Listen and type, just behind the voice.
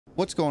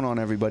What's going on,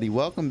 everybody?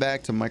 Welcome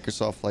back to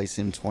Microsoft Flight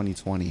Sim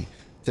 2020.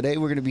 Today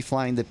we're going to be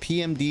flying the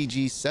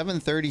PMDG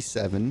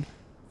 737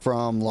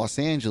 from Los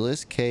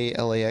Angeles,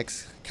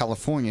 KLAX,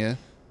 California,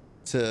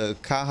 to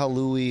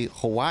Kahului,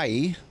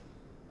 Hawaii.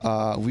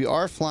 We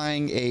are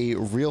flying a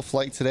real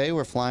flight today.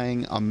 We're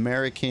flying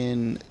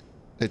American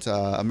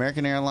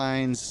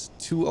Airlines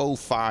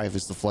 205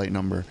 is the flight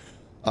number.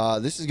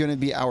 This is going to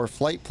be our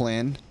flight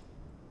plan.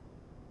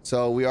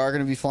 So we are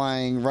going to be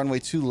flying runway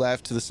 2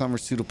 left to the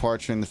Summers 2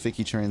 departure and the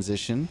Ficky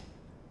transition.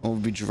 And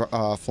we'll be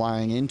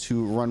flying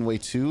into runway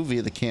 2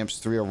 via the Camps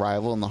 3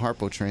 arrival and the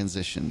Harpo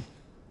transition.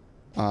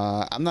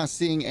 I'm not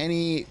seeing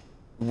any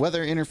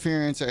weather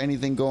interference or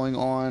anything going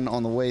on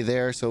the way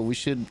there, so we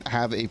should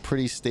have a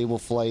pretty stable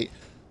flight.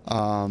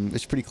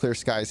 It's pretty clear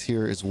skies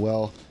here as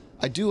well.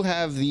 I do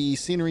have the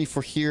scenery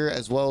for here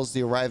as well as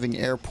the arriving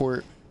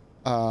airport.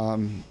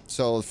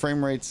 So the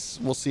frame rates,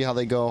 we'll see how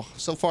they go.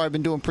 So far I've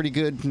been doing pretty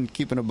good and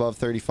keeping above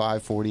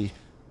 35, 40.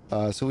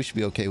 So we should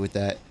be okay with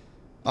that.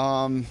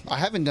 I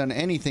haven't done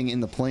anything in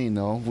the plane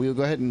though. We'll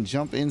go ahead and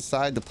jump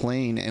inside the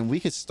plane and we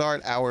could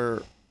start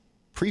our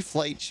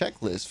pre-flight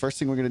checklist. First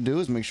thing we're going to do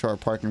is make sure our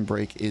parking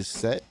brake is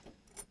set.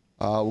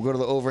 We'll go to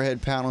the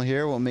overhead panel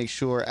here. We'll make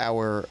sure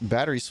our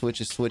battery switch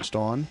is switched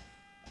on.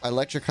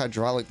 Electric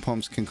hydraulic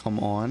pumps can come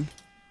on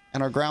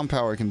and our ground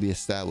power can be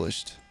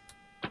established.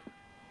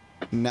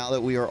 Now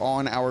that we are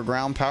on our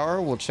ground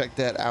power, we'll check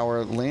that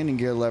our landing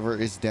gear lever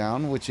is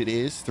down, which it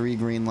is. 3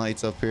 green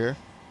lights up here.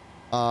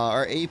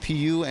 Our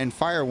APU and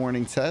fire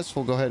warning tests,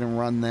 we'll go ahead and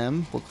run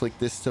them. We'll click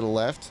this to the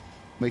left.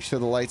 Make sure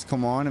the lights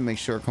come on and make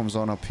sure it comes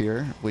on up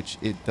here, which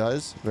it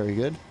does. Very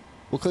good.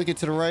 We'll click it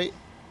to the right.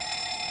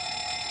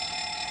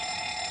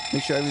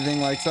 Make sure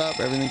everything lights up.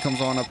 Everything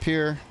comes on up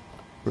here.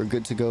 We're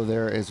good to go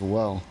there as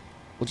well.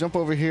 We'll jump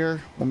over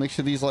here. We'll make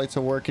sure these lights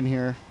are working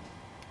here.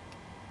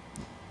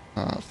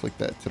 Flick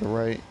that to the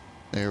right.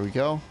 There we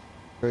go.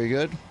 Very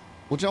good.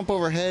 We'll jump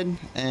overhead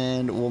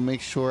and we'll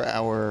make sure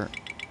our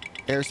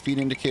airspeed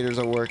indicators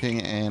are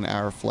working and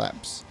our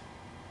flaps.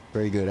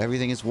 Very good.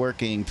 Everything is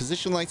working.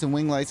 Position lights and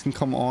wing lights can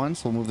come on,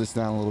 so we'll move this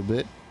down a little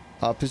bit.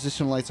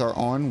 Position lights are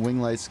on. Wing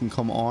lights can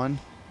come on.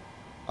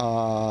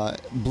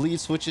 Bleed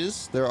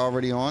switches, they're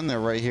already on.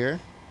 They're right here.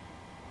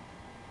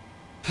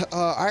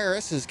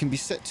 IRSs can be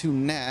set to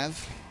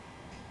nav.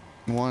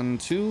 1,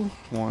 2,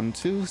 1,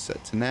 2.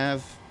 Set to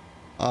nav.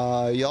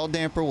 Yaw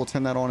damper, we'll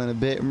turn that on in a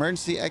bit.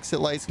 Emergency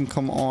exit lights can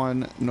come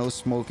on. No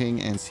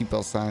smoking, and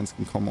seatbelt signs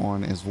can come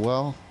on as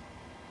well.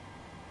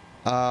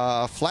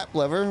 Flap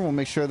lever, we'll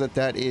make sure that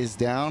that is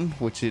down,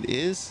 which it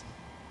is.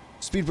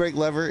 Speed brake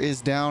lever is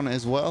down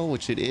as well,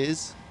 which it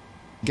is.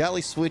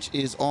 Galley switch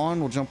is on.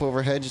 We'll jump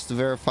overhead just to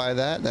verify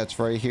that. That's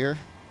right here.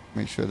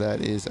 Make sure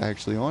that is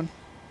actually on.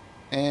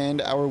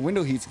 And our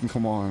window heats can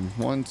come on.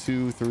 1,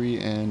 2, 3,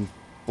 and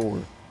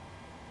 4.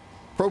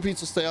 Probe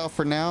heats will stay off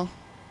for now.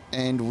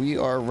 And we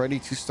are ready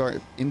to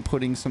start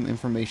inputting some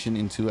information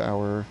into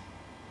our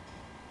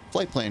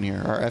flight plan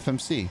here, our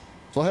FMC.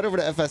 So I'll head over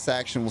to FS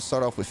Action. We'll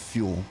start off with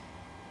fuel.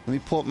 Let me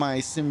pull up my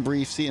sim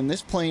brief. See, in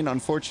this plane,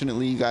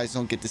 unfortunately, you guys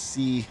don't get to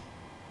see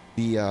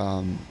the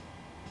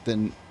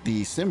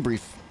sim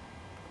brief,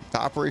 the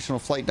operational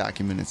flight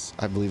documents,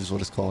 I believe is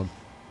what it's called.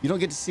 You don't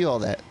get to see all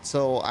that.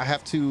 So I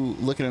have to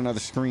look at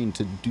another screen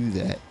to do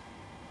that.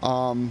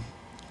 We're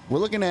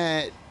looking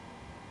at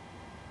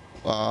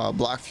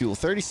block fuel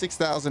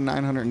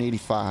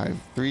 36,985.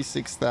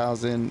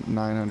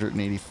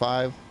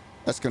 36,985.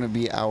 That's going to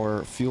be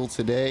our fuel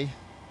today.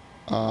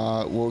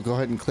 We'll go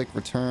ahead and click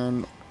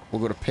return.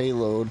 We'll go to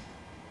payload,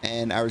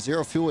 and our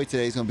zero fuel weight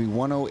today is going to be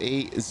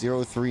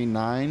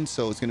 108,039.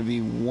 So it's going to be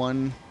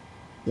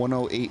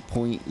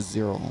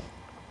 108.0.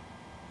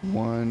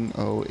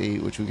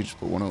 108, which we could just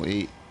put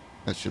 108.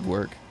 That should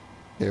work.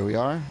 There we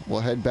are. We'll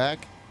head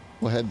back.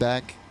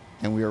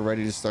 And we are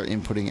ready to start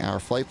inputting our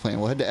flight plan.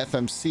 We'll head to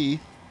FMC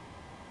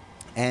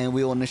and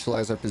we will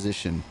initialize our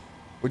position.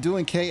 We're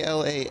doing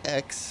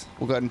KLAX.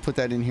 We'll go ahead and put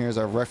that in here as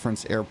our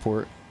reference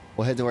airport.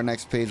 We'll head to our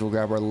next page. We'll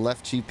grab our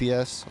left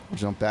GPS. We'll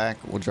jump back.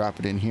 We'll drop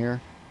it in here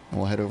and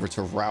we'll head over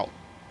to route.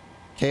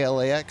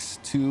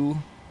 KLAX to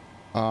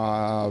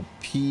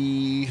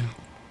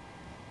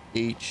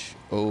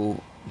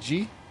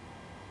PHOG.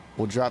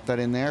 We'll drop that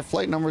in there.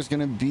 Flight number is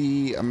going to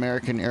be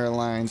American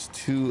Airlines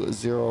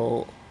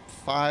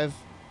 205.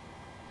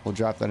 We'll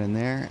drop that in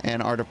there.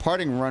 And our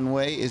departing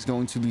runway is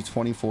going to be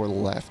 24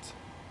 left.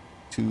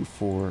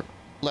 24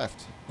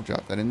 left. We'll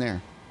drop that in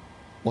there.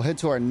 We'll head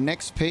to our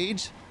next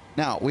page.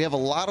 Now, we have a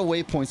lot of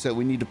waypoints that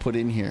we need to put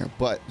in here,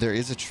 but there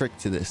is a trick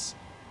to this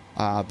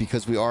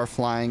because we are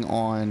flying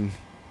on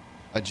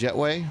a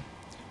jetway.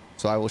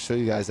 So I will show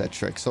you guys that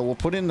trick. So we'll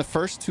put in the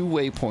first 2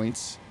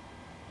 waypoints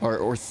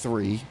or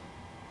 3.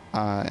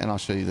 And I'll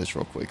show you this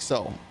real quick.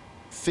 So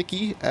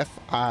Ficky,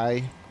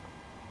 F-I-C-K-Y.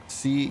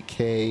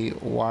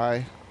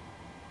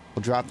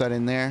 We'll drop that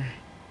in there.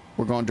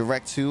 We're going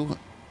direct to,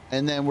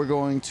 and then we're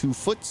going to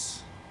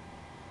Foots,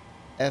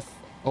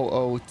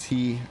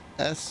 F-O-O-T-S.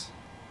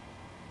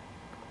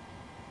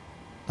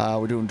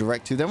 We're doing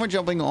direct to. Then we're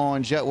jumping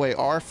on jetway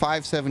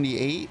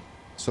R578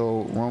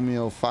 So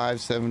Romeo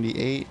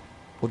 578.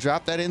 We'll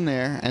drop that in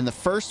there. And the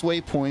first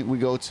waypoint we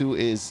go to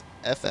is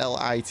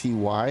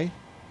FLITY.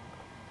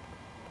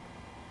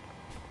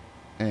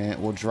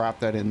 And we'll drop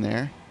that in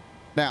there.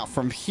 Now,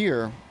 from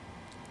here,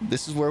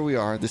 this is where we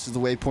are. This is the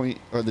waypoint,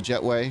 or the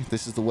jetway.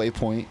 This is the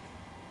waypoint.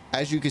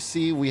 As you can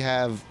see, we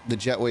have the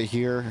jetway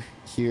here,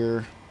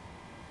 here,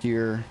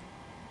 here,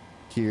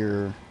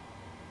 here,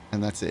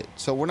 and that's it.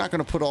 So we're not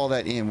going to put all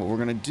that in. What we're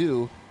going to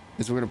do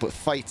is we're going to put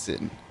fights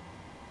in.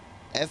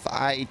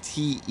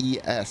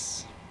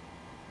 FITES.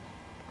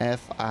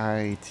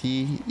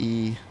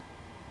 FITES.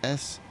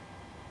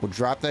 We'll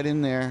drop that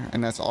in there,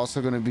 and that's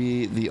also going to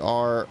be the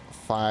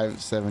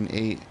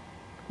R578.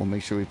 We'll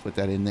make sure we put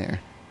that in there.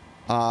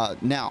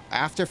 Now,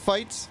 after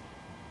fights,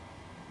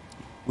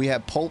 we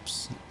have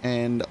pulps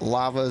and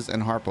lavas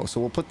and harpo.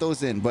 So we'll put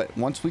those in. But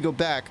once we go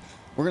back,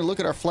 we're going to look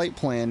at our flight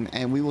plan,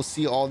 and we will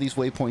see all these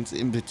waypoints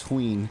in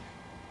between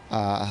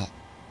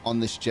on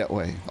this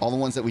jetway. All the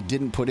ones that we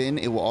didn't put in,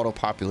 it will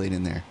auto-populate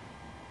in there.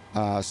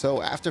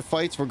 So after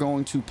fights, we're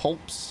going to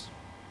pulps.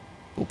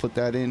 We'll put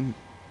that in.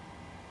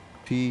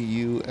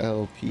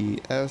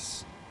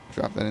 PULPS.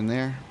 Drop that in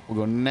there. We'll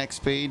go next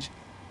page.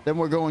 Then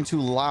we're going to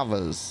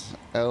lavas.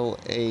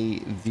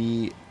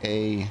 LAVAS.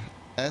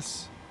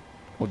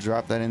 We'll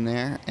drop that in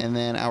there. And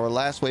then our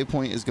last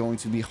waypoint is going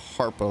to be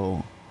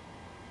harpo.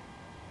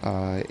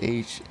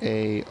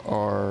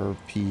 HARPO.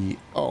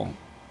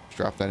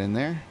 Drop that in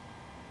there.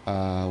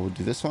 We'll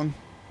do this one.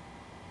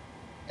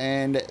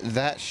 And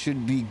that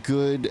should be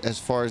good as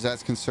far as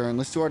that's concerned.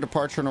 Let's do our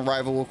departure and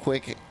arrival real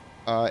quick.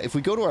 If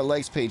we go to our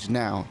legs page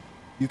now,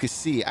 you can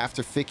see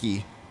after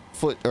Flitty,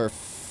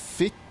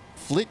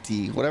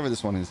 whatever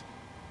this one is,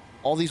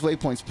 all these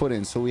waypoints put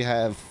in. So we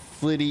have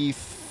Flitty,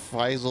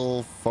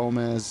 Faisal,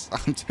 Fomes.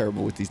 I'm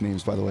terrible with these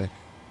names, by the way.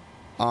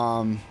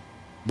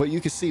 But you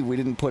can see we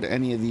didn't put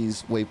any of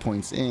these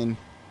waypoints in,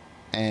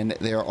 and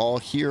they're all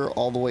here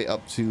all the way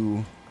up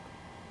to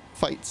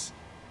fights.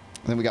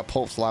 And then we got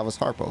pulps, lavas,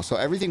 harpo. So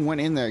everything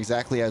went in there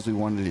exactly as we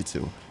wanted it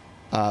to,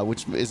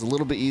 which is a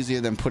little bit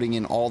easier than putting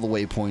in all the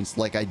waypoints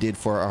like I did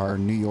for our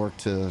New York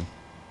to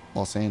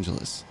Los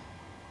Angeles.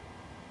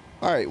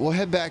 All right, we'll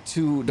head back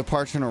to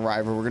departure and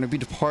arrival. We're going to be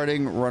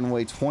departing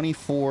runway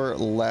 24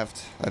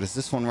 left. That is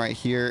this one right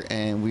here.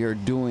 And we are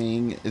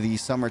doing the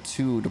summer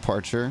 2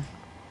 departure.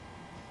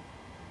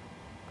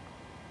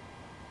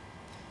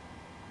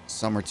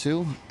 Summer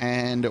 2.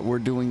 And we're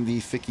doing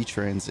the FICI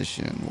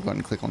transition. We'll go ahead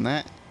and click on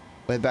that.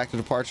 We'll head back to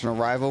departure and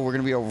arrival. We're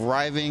going to be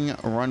arriving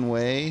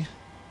runway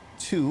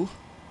 2.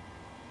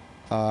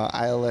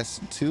 ILS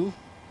 2.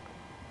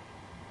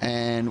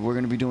 And we're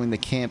going to be doing the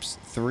camps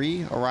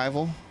 3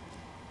 arrival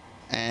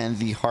and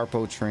the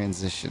harpo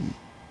transition.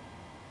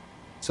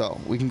 So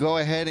we can go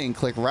ahead and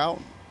click route,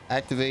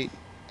 activate,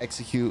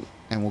 execute,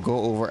 and we'll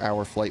go over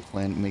our flight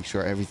plan and make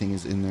sure everything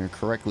is in there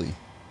correctly.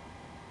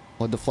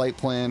 We'll have the flight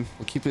plan.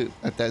 We'll keep it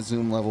at that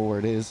zoom level where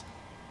it is.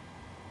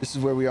 This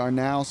is where we are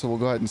now, so we'll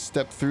go ahead and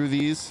step through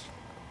these.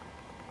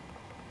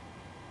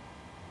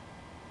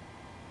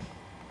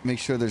 Make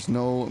sure there's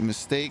no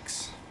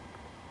mistakes.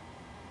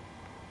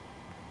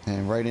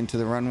 And right into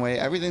the runway.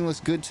 Everything looks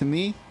good to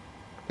me.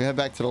 We head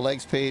back to the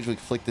legs page. We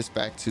can flick this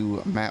back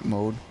to map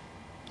mode.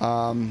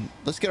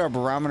 Let's get our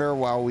barometer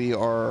while we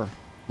are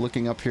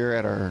looking up here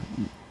at our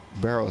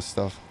barrel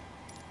stuff.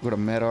 Go to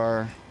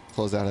MEDAR,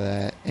 close out of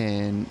that,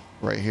 and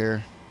right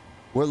here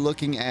we're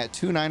looking at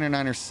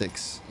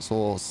 2996. So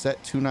we'll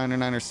set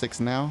 2996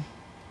 now.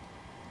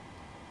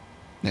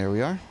 There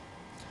we are.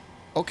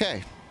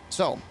 Okay,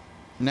 so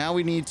now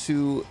we need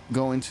to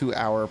go into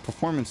our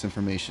performance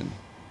information.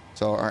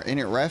 So our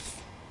init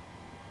ref.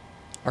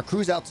 Our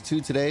cruise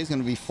altitude today is going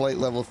to be flight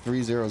level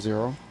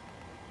 300.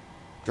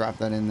 Drop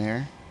that in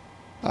there.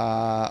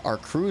 Our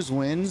cruise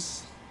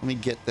winds, let me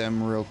get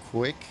them real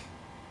quick.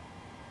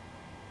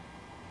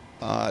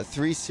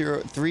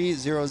 300,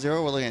 we're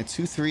looking at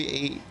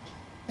 238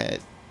 at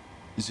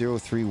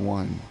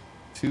 031.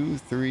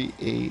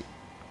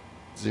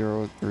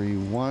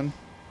 238031.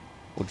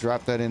 We'll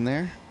drop that in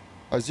there.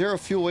 Our zero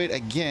fuel weight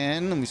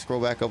again. Let me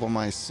scroll back up on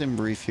my sim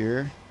brief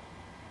here.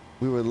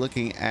 We were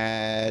looking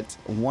at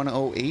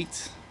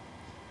 108.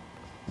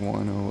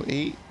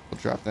 108. We'll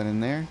drop that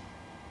in there.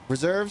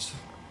 Reserves.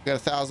 We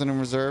got 1,000 in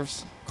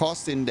reserves.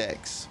 Cost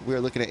index. We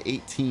are looking at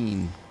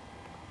 18.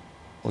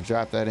 We'll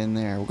drop that in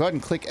there. We'll go ahead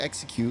and click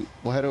execute.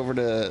 We'll head over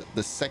to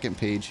the second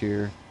page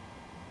here.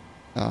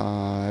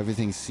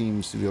 Everything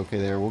seems to be okay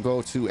there. We'll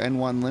go to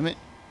N1 limit.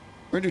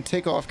 We're going to do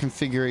takeoff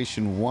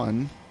configuration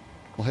 1.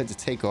 We'll head to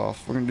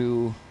takeoff. We're going to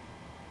do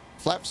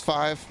flaps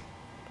 5,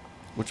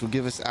 which will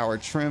give us our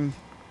trim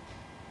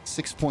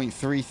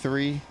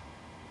 6.33,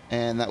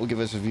 and that will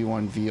give us a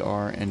V1,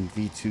 VR, and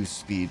V2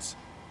 speeds.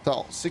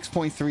 So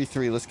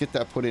 6.33, let's get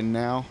that put in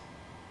now.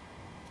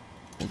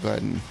 We'll go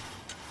ahead and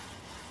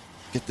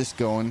get this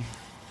going.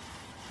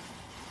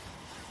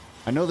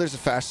 I know there's a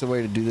faster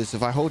way to do this.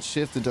 If I hold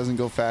shift, it doesn't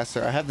go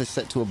faster. I have this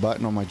set to a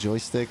button on my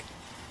joystick,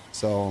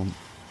 so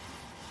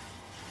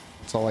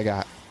that's all I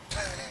got.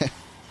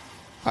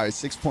 All right,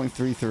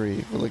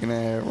 6.33. We're looking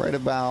at right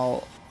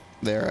about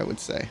there, I would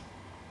say.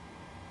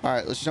 All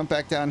right, let's jump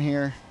back down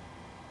here.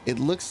 It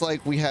looks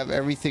like we have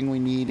everything we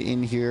need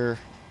in here.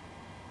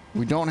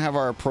 We don't have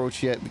our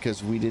approach yet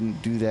because we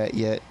didn't do that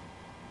yet.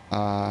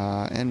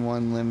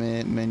 N1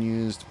 limit,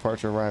 menus,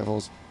 departure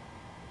arrivals,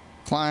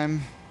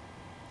 climb,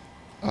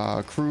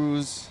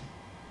 cruise.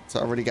 It's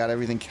already got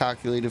everything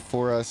calculated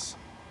for us.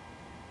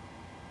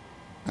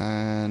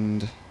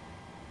 And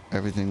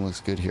everything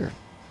looks good here.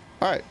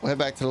 All right, we'll head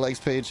back to the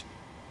legs page.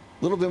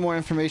 A little bit more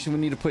information we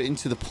need to put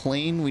into the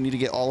plane. We need to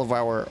get all of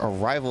our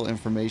arrival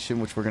information,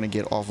 which we're going to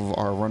get off of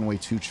our runway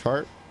 2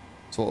 chart.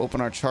 So we'll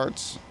open our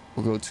charts.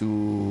 We'll go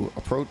to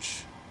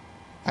approach,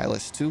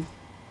 ILS 2.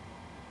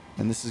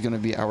 And this is going to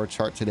be our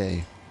chart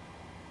today.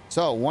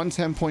 So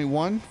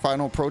 110.1,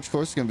 final approach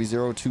course is going to be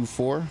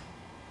 024.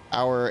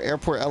 Our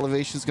airport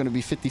elevation is going to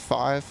be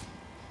 55.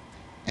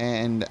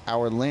 And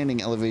our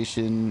landing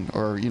elevation,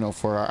 or, you know,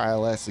 for our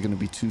ILS is going to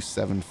be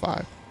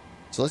 275.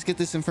 So let's get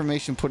this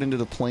information put into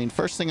the plane.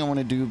 First thing I want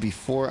to do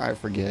before I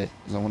forget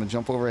is I want to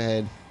jump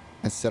overhead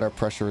and set our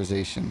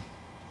pressurization.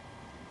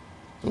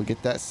 So we'll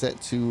get that set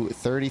to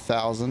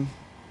 30,000.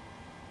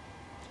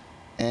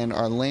 And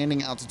our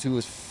landing altitude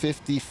is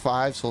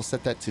 55, so we'll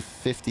set that to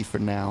 50 for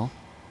now.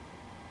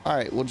 All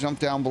right, we'll jump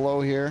down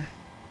below here.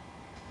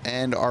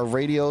 And our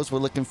radios, we're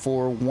looking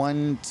for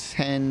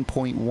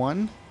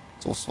 110.1.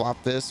 So we'll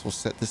swap this. We'll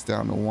set this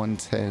down to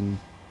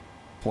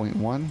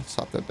 110.1.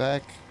 Swap that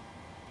back.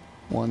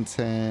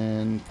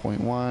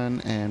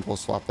 110.1, and we'll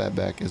swap that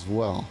back as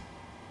well.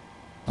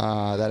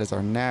 That is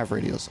our nav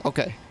radios.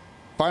 Okay,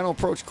 final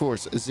approach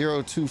course is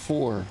 024.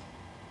 So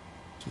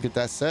we'll get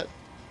that set.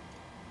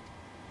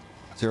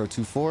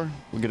 024.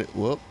 We'll get it.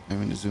 Whoop, I'm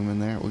going to zoom in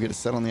there. We'll get it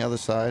set on the other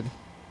side.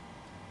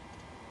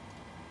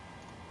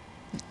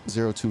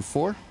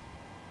 024.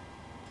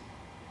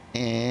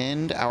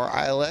 And our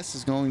ILS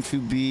is going to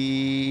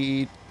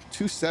be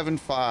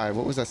 275.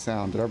 What was that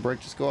sound? Did our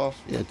brake just go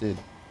off? Yeah, it did.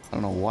 I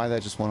don't know why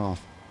that just went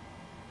off.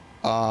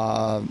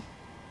 Our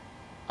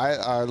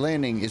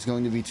landing is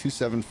going to be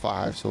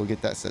 275, so we'll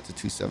get that set to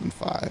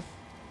 275.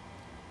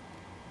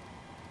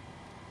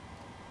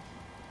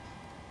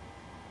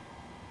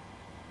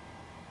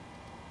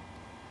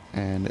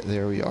 And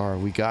there we are.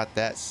 We got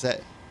that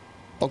set.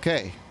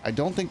 Okay, I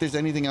don't think there's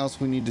anything else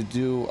we need to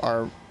do.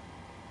 Our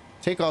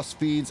takeoff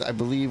speeds, I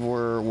believe,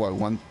 were what,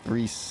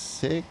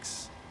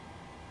 136?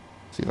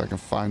 See if I can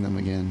find them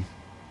again.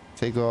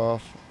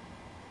 Takeoff.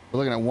 We're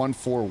looking at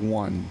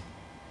 141.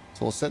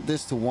 So we'll set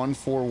this to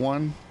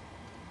 141.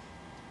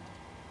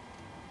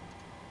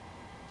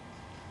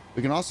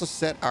 We can also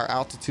set our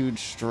altitude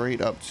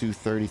straight up to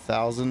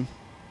 30,000.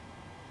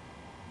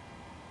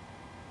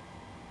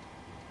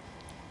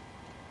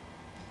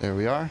 There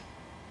we are.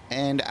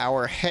 And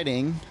our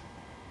heading,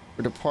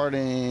 we're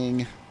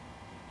departing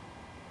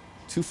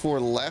 24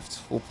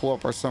 left. We'll pull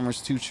up our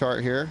Summers 2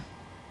 chart here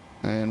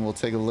and we'll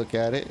take a look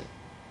at it.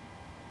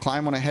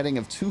 Climb on a heading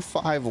of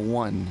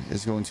 251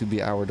 is going to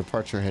be our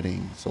departure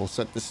heading. So we'll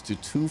set this to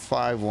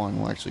 251.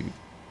 Well, actually,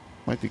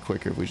 might be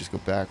quicker if we just go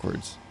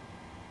backwards.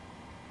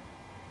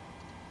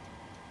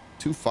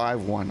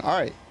 251. All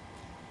right.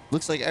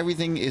 Looks like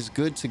everything is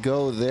good to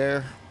go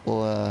there.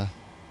 We'll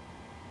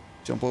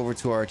jump over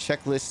to our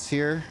checklists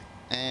here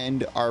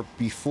and our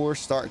before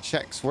start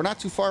checks. We're not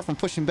too far from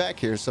pushing back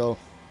here. So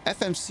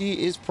FMC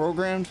is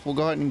programmed. We'll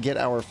go ahead and get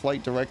our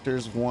flight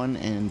directors 1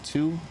 and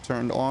 2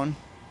 turned on.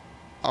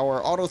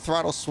 Our auto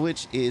throttle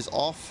switch is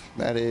off.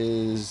 That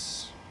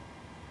is,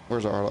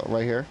 where's our auto?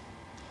 Right here.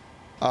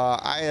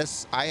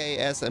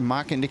 IAS and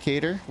Mach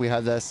indicator, we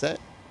have that set.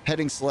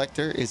 Heading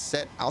selector is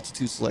set.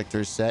 Altitude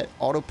selector is set.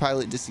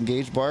 Autopilot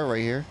disengage bar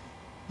right here,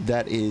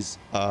 that is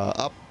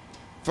up.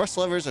 Thrust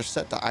levers are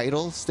set to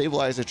idle.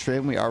 Stabilizer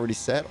trim we already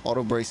set.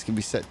 Auto brakes can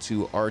be set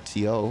to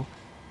RTO.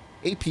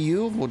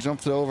 APU, we'll jump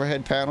to the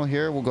overhead panel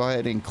here. We'll go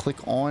ahead and click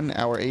on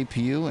our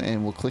APU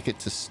and we'll click it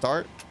to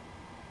start.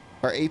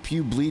 Our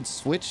APU bleed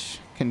switch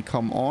can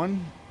come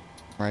on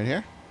right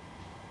here.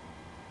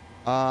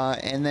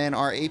 And then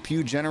our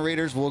APU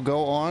generators will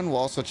go on. We'll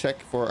also check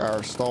for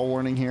our stall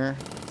warning here.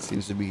 It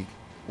seems to be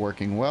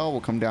working well.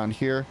 We'll come down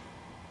here.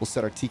 We'll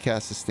set our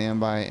TCAS to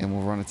standby and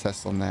we'll run a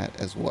test on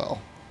that as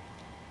well.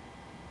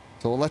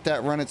 So we'll let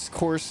that run its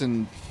course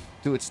and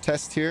do its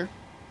test here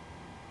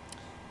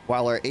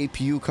while our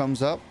APU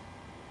comes up.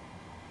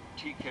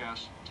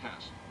 TCAS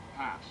test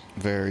pass.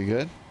 Very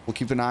good. We'll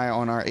keep an eye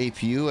on our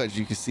APU. As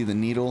you can see, the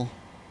needle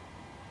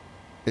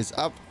is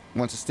up.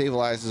 Once it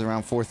stabilizes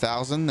around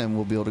 4,000, then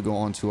we'll be able to go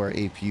on to our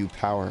APU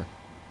power.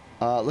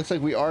 Looks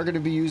like we are going to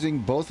be using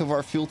both of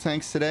our fuel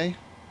tanks today,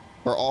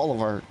 or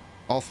all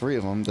three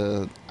of them,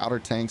 the outer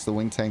tanks, the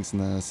wing tanks,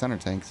 and the center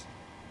tanks.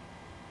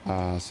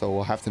 So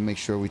we'll have to make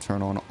sure we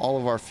turn on all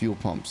of our fuel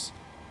pumps.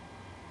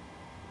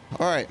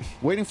 All right,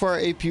 waiting for our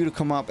APU to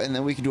come up, and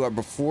then we can do our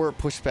before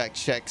pushback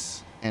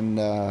checks and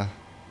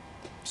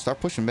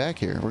start pushing back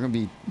here. We're going to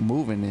be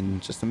moving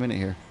in just a minute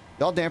here.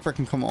 Yaw damper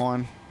can come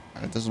on.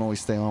 It doesn't always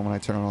stay on when I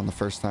turn it on the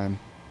first time.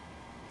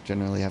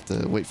 Generally have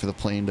to wait for the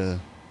plane to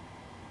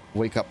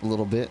wake up a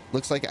little bit.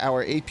 Looks like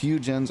our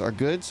APU gens are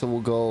good, so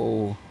we'll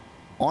go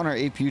on our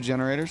APU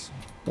generators,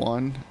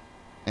 1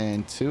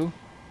 and 2.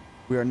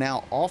 We are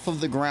now off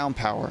of the ground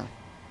power.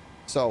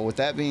 So with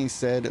that being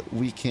said,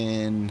 we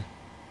can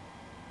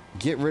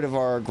get rid of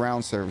our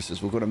ground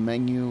services. We'll go to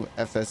menu,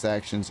 FS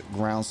actions,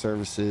 ground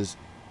services.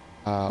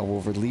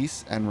 We'll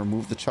release and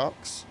remove the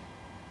chocks,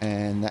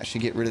 and that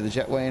should get rid of the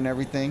jetway and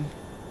everything.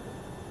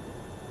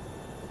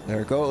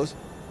 There it goes.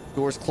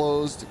 Doors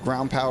closed,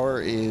 ground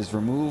power is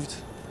removed,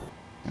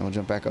 and we'll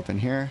jump back up in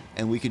here,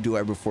 and we could do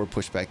our before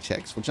pushback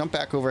checks. We'll jump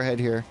back overhead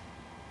here.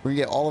 We're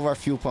gonna get all of our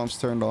fuel pumps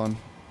turned on.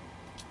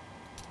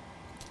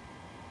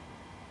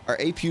 Our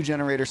APU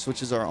generator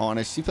switches are on.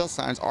 Our seatbelt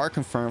signs are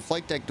confirmed.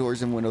 Flight deck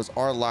doors and windows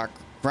are locked.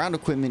 Ground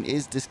equipment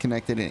is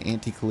disconnected, and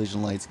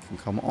anti-collision lights can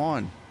come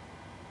on.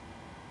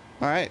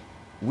 All right,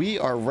 we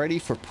are ready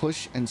for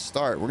push and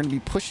start. We're going to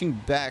be pushing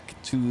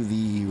back to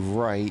the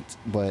right,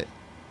 but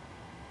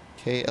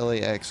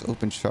KLAX,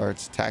 open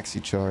charts, taxi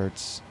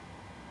charts,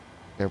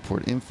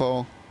 airport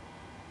info.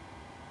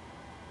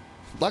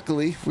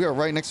 Luckily, we are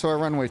right next to our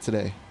runway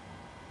today.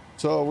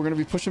 So we're going to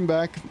be pushing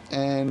back,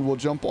 and we'll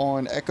jump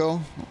on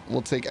Echo.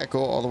 We'll take Echo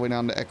all the way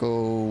down to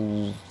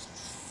Echo,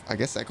 I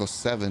guess Echo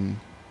 7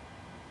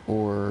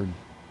 or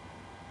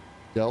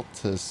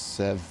Delta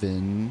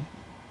 7.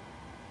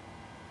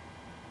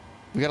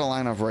 We got to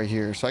line up right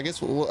here. So I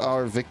guess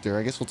our Victor,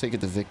 I guess we'll take it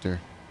to Victor,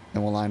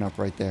 and we'll line up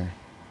right there.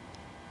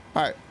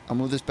 All right, I'll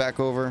move this back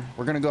over.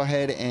 We're going to go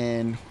ahead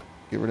and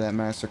get rid of that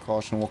master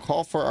caution. We'll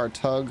call for our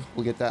tug.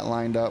 We'll get that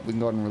lined up. We can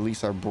go ahead and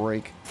release our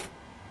brake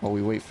while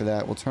we wait for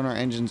that. We'll turn our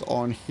engines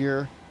on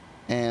here,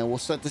 and we'll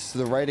set this to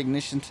the right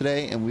ignition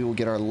today, and we will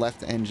get our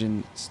left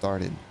engine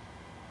started.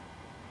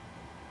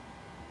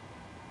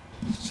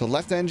 So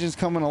left engine's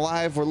coming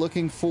alive. We're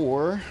looking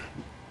for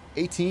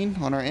 18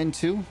 on our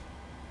N2.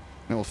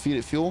 And we'll feed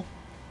it fuel.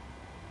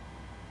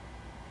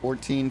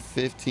 14,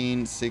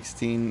 15,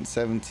 16,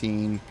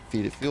 17,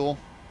 feed it fuel.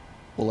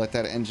 We'll let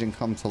that engine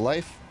come to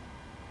life.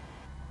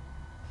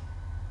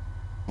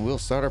 And we'll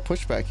start our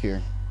pushback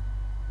here.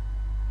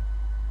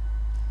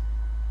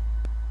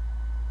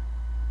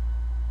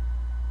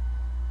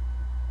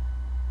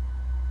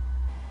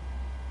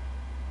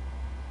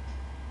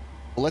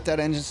 We'll let that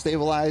engine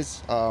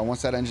stabilize.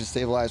 Once that engine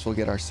stabilizes, we'll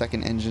get our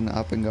second engine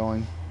up and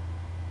going.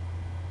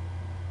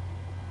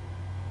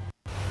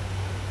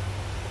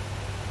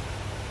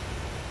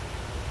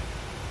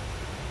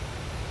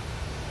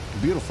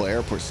 Beautiful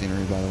airport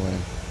scenery, by the way.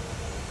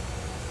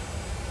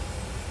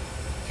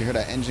 You hear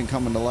that engine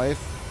coming to life?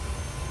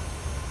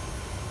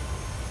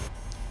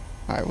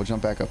 All right, we'll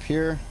jump back up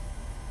here.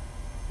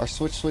 Our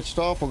switch switched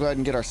off. We'll go ahead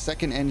and get our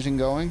second engine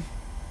going.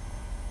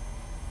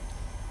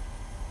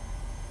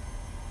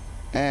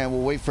 And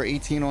we'll wait for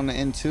 18 on the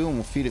N2, and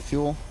we'll feed it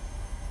fuel.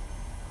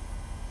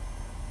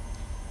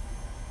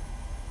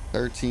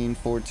 13,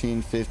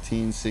 14,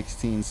 15,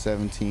 16,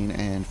 17,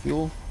 and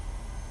fuel.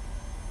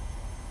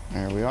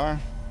 There we are.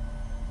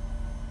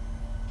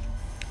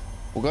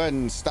 We'll go ahead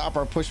and stop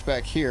our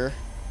pushback here,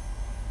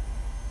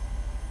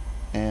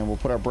 and we'll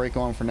put our brake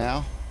on for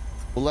now.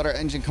 We'll let our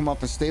engine come up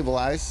and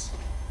stabilize.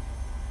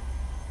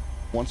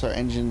 Once our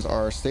engines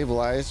are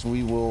stabilized,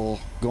 we will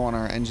go on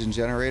our engine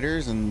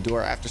generators and do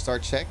our after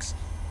start checks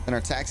and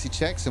our taxi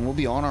checks, and we'll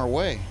be on our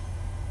way.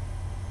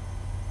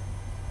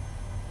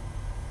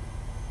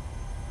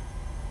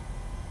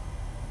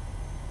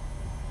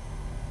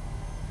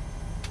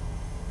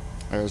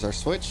 There's our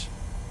switch.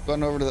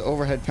 Going over to the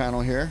overhead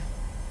panel here,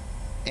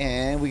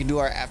 and we can do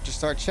our after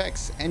start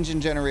checks.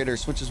 Engine generator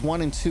switches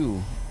 1 and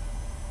 2.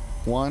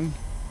 1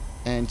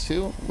 and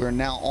 2. We're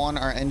now on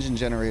our engine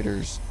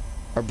generators.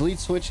 Our bleed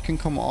switch can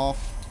come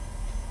off,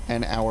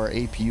 and our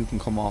APU can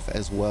come off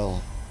as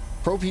well.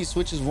 Probe heat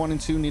switches 1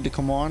 and 2 need to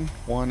come on.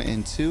 1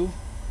 and 2.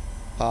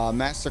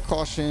 Master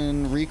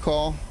caution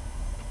recall.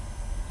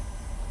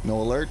 No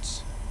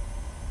alerts.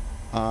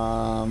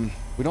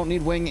 We don't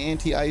need wing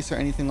anti-ice or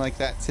anything like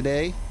that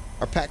today.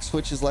 Our pack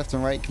switches left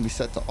and right can be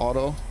set to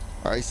auto.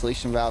 Our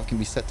isolation valve can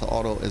be set to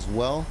auto as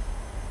well.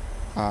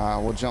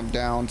 We'll jump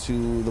down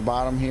to the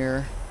bottom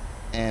here,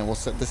 and we'll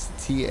set this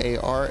to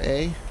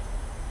TARA.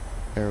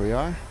 There we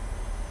are.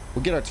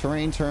 We'll get our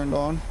terrain turned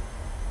on,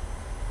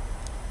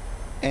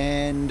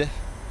 and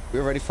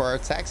we're ready for our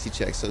taxi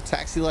check. So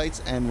taxi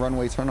lights and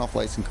runway turnoff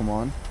lights can come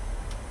on.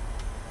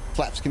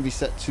 Flaps can be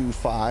set to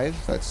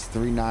 5. That's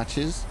 3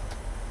 notches.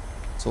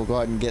 So we'll go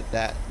ahead and get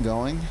that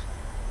going.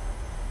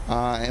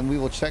 And we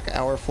will check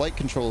our flight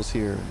controls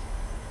here.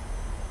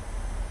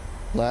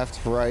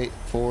 Left, right,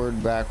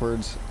 forward,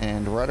 backwards,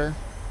 and rudder.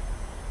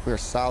 We're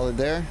solid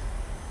there.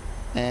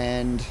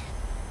 And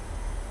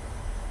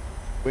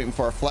waiting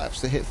for our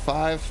flaps to hit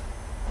 5.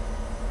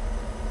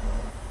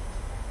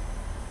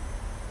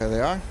 There they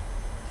are.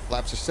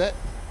 Flaps are set,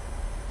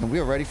 and we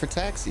are ready for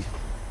taxi.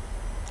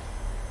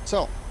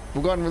 So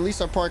we'll go ahead and release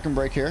our parking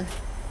brake here.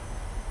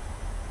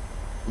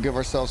 We'll give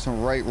ourselves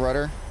some right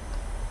rudder,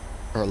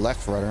 or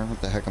left rudder. What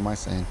the heck am I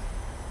saying?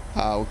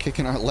 We're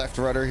kicking our left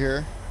rudder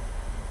here.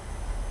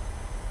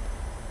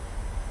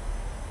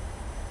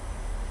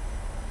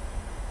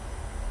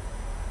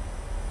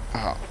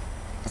 Oh,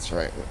 that's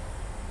right.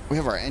 we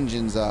have our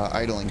engines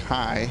idling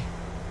high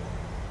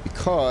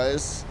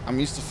because I'm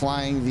used to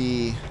flying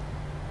the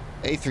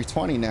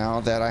A320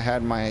 now that I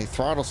had my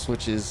throttle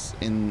switches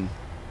in.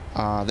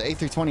 The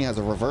A320 has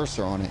a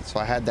reverser on it, so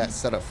I had that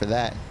set up for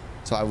that.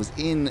 So I was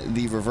in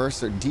the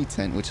reverser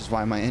detent, which is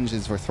why my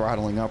engines were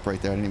throttling up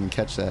right there. I didn't even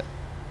catch that.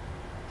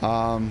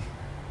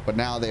 But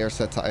now they are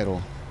set to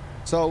idle.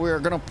 So we're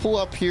going to pull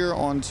up here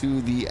onto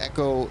the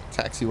Echo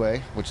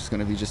taxiway, which is going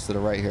to be just to the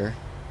right here.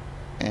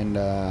 And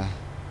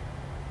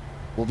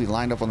we'll be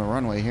lined up on the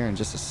runway here in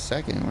just a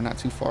second. We're not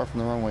too far from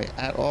the runway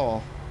at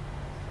all.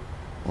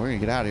 We're going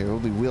to get out of here. We'll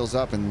be wheels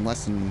up in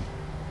less than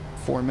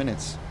 4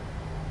 minutes.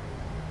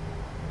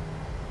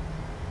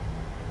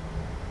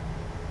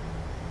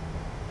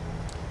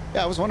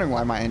 Yeah, I was wondering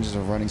why my engines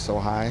are running so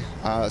high.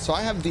 So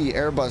I have the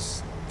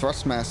Airbus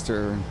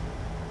Thrustmaster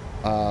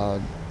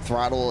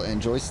throttle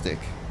and joystick,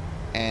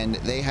 and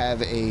they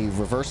have a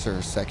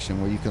reverser section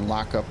where you can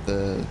lock up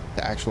the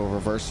actual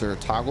reverser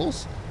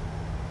toggles,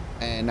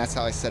 and that's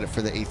how I set it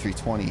for the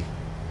A320.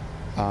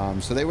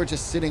 So they were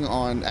just sitting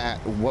on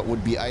at what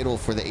would be idle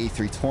for the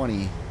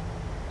A320,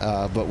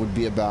 but would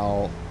be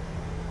about,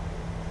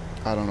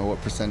 I don't know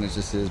what percentage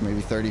this is, maybe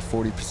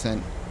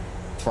 30-40%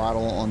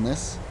 throttle on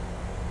this.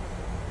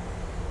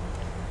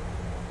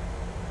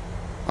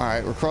 All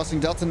right, we're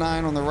crossing Delta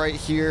 9 on the right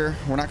here.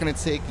 We're not going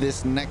to take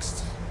this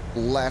next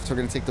left. We're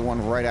going to take the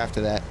one right after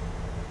that,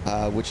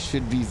 which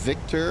should be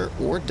Victor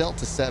or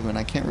Delta 7.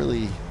 I can't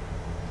really,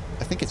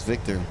 I think it's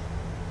Victor.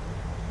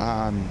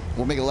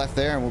 We'll make a left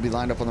there and we'll be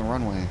lined up on the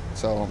runway.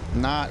 So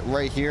not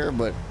right here,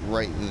 but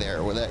right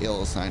there where that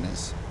yellow sign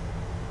is.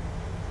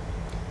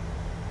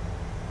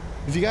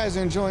 If you guys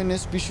are enjoying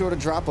this, be sure to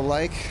drop a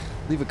like,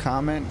 leave a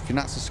comment. If you're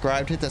not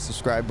subscribed, hit that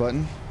subscribe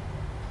button.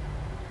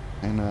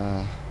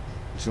 And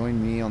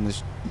join me on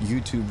this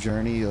YouTube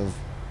journey of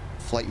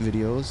flight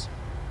videos.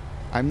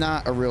 I'm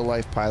not a real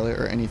life pilot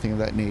or anything of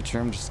that nature.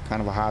 I'm just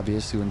kind of a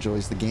hobbyist who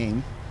enjoys the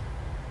game.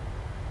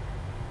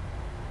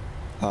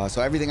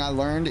 So everything I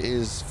learned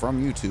is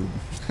from YouTube.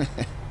 All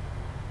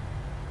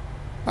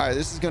right,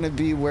 this is going to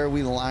be where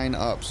we line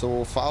up. So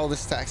we'll follow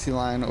this taxi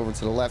line over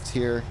to the left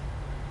here,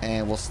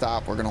 and we'll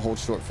stop. We're going to hold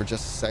short for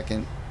just a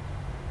second.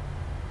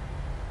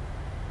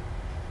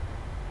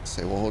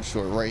 Say we'll hold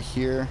short right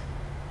here.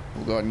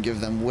 We'll go ahead and give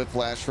them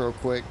whiplash real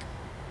quick.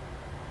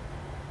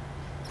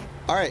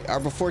 All right, our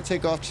before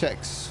takeoff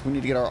checks. We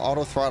need to get our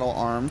auto throttle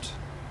armed.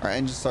 Our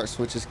engine start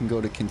switches can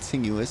go to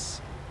continuous.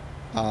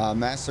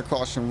 Master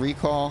caution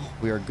recall,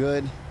 we are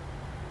good.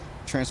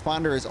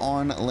 Transponder is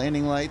on,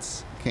 landing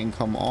lights can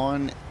come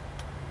on.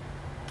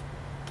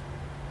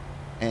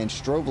 And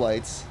strobe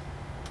lights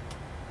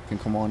can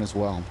come on as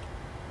well.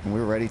 And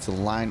we're ready to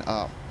line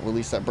up. We'll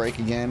release that brake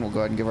again. We'll go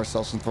ahead and give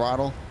ourselves some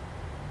throttle.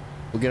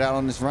 We'll get out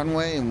on this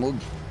runway and we'll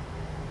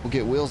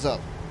get wheels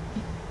up.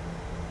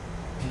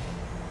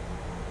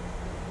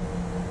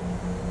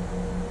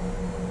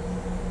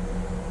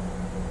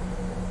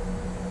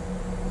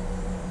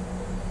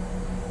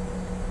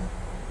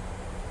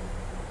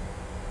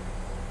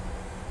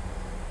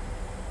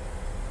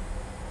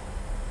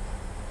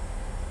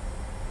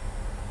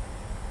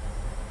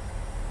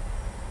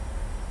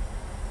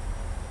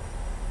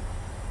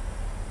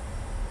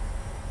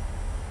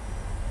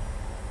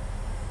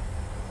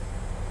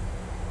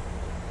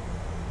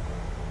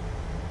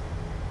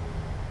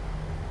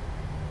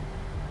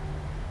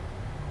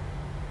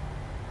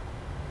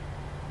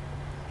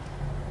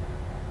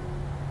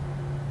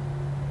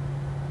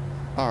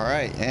 All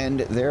right, and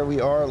there we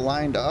are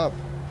lined up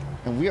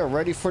and we are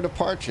ready for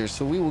departure.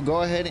 So we will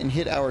go ahead and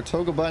hit our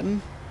toga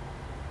button.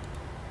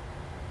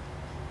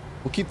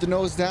 We'll keep the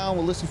nose down.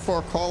 We'll listen for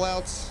our call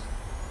outs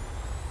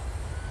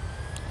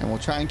and we'll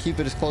try and keep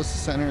it as close to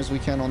center as we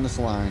can on this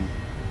line.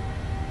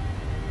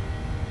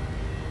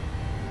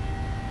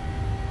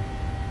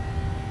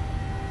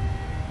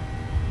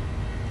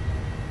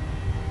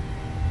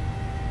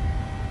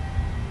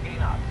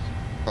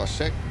 Cross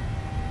check.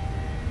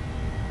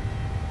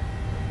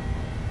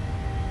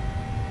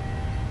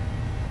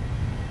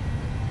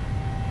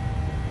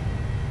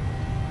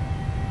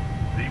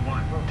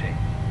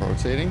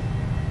 Rotating.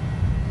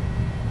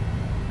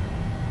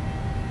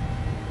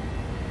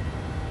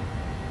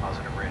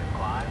 Positive rate of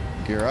climb.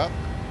 Gear up.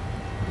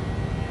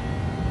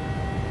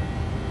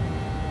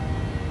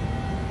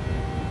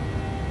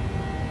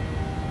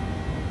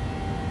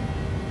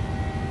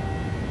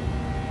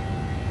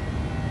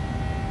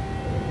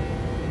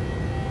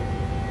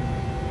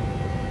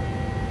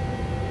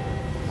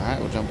 All right,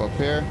 we'll jump up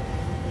here.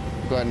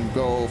 Go ahead and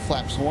go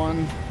flaps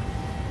 1.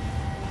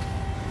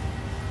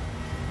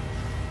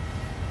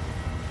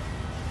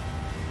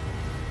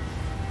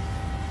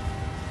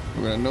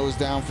 We're going to nose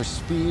down for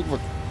speed. We're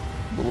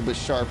a little bit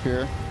sharp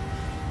here.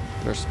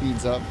 Get our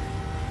speeds up.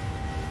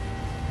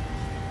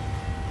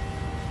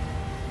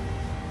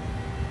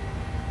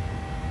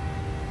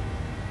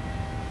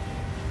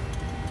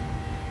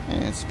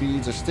 And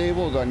speeds are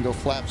stable. Go ahead and go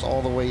flaps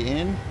all the way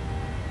in.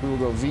 We will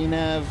go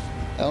VNAV,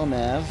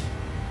 LNAV.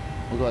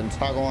 We'll go ahead and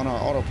toggle on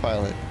our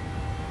autopilot.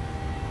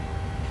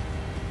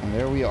 And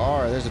there we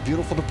are. There's a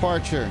beautiful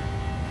departure.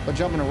 But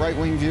jumping to right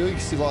wing view, you can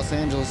see Los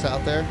Angeles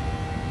out there.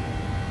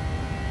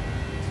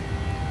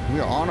 We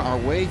are on our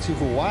way to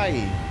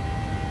Hawaii.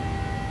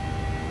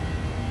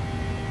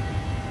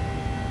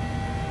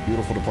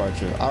 Beautiful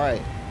departure. All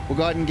right, we'll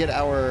go ahead and get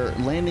our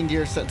landing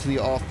gear set to the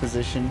off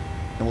position,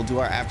 and we'll do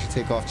our after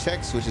takeoff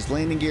checks, which is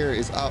landing gear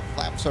is up,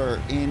 flaps are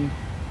in,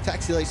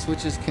 taxi light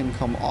switches can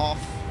come off,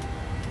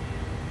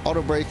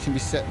 auto brake can be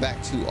set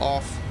back to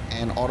off,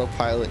 and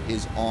autopilot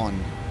is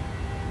on.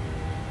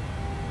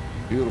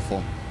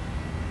 Beautiful.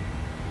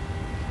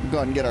 We'll go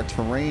ahead and get our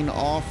terrain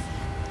off,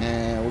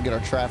 and we'll get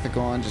our traffic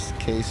on just in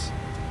case.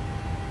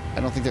 I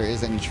don't think there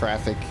is any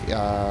traffic.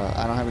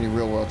 I don't have any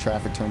real world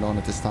traffic turned on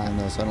at this time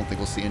though, so I don't think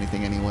we'll see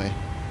anything anyway.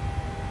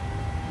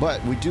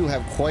 But we do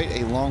have quite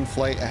a long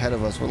flight ahead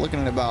of us. We're looking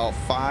at about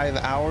 5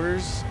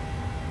 hours.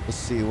 Let's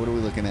see, what are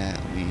we looking at?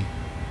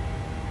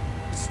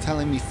 It's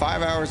telling me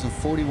 5 hours and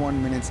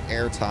 41 minutes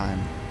airtime.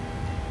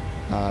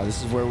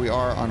 This is where we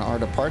are on our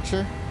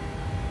departure.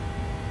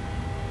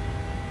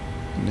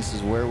 And this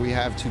is where we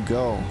have to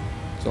go.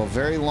 So a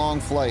very long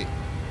flight.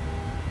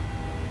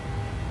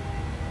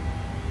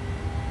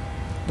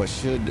 But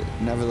should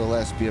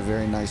nevertheless be a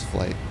very nice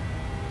flight.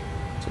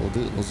 So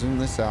we'll zoom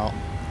this out.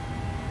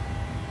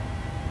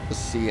 Let's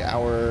see,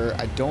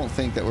 I don't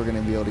think that we're going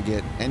to be able to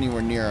get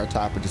anywhere near our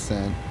top of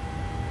descent.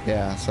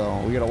 Yeah, so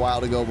we got a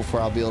while to go before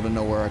I'll be able to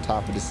know where our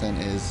top of descent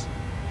is.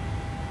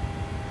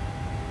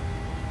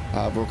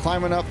 But we're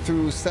climbing up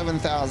through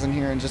 7,000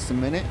 here in just a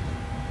minute.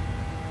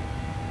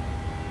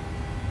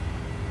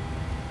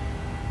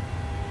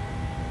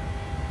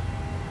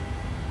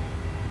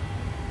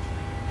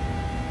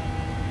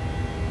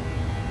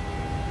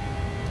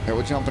 Here,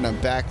 we're jumping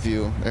at back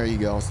view. There you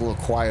go. It's a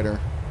little quieter.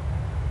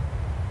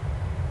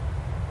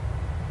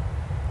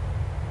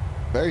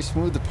 Very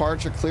smooth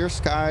departure, clear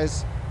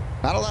skies.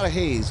 Not a lot of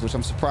haze, which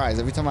I'm surprised.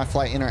 Every time I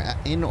fly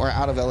in or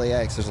out of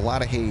LAX, there's a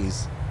lot of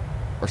haze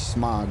or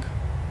smog.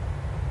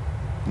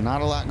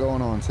 Not a lot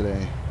going on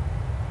today.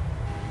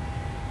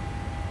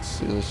 Let's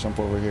see, let's jump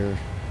over here.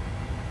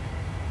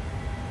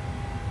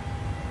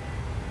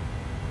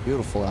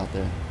 Beautiful out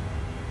there.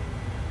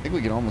 I think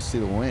we can almost see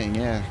the wing.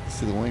 Yeah,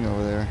 see the wing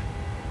over there.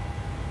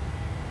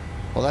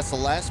 Well, that's the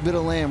last bit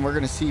of land we're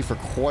going to see for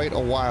quite a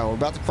while. We're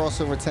about to cross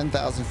over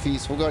 10,000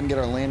 feet, so we'll go ahead and get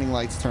our landing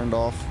lights turned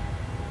off.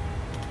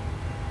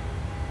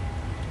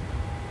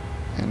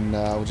 And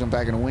we'll jump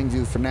back into wing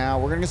view for now.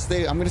 I'm going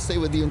to stay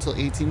with you until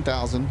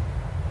 18,000,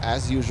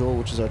 as usual,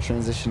 which is our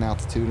transition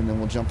altitude, and then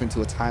we'll jump into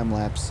a time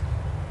lapse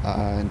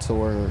until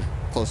we're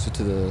closer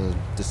to the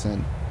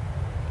descent.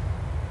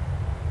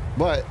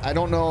 But I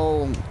don't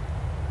know,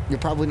 you're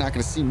probably not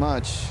going to see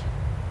much.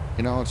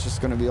 You know, it's just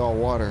going to be all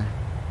water.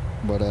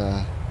 But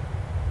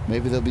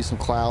maybe there'll be some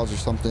clouds or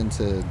something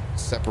to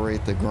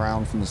separate the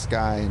ground from the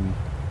sky, and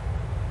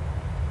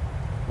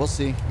we'll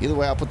see. Either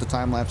way, I'll put the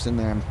time lapse in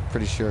there, I'm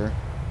pretty sure.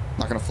 I'm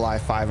not going to fly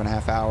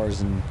 5.5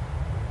 hours and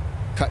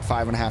cut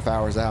 5.5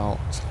 hours out.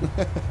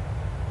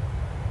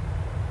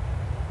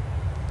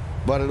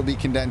 But it'll be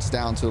condensed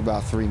down to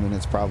about 3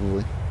 minutes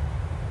probably. Go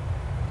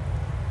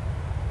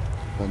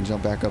ahead and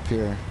jump back up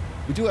here.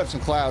 We do have some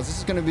clouds. This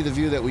is going to be the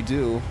view that we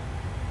do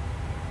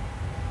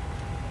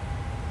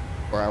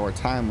for our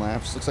time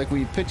lapse. Looks like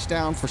we pitched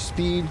down for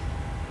speed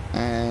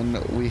and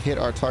we hit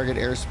our target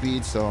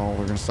airspeed, so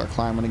we're going to start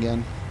climbing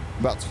again.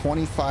 About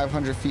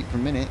 2,500 feet per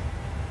minute,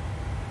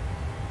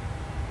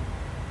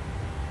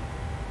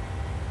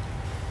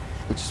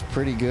 which is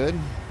pretty good.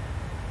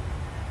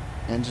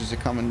 Engines are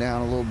coming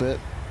down a little bit.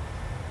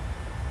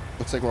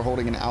 Looks like we're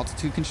holding an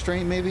altitude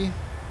constraint maybe.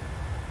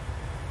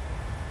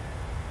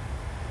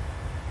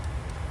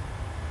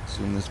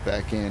 Zoom this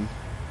back in.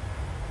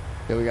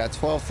 Okay, we got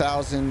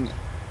 12,000.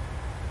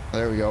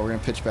 There we go. We're going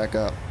to pitch back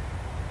up.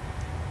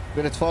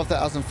 We got a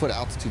 12,000 foot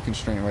altitude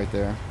constraint right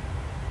there.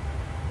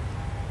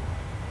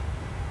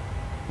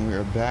 And we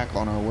are back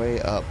on our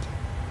way up.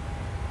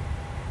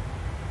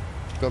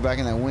 Go back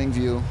in that wing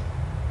view.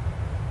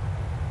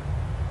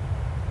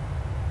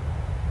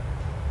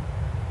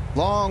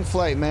 Long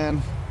flight,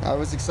 man. I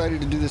was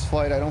excited to do this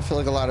flight. I don't feel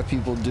like a lot of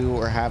people do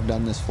or have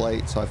done this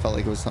flight, so I felt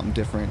like it was something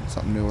different,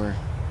 something newer.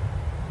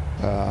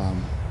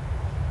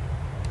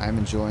 I'm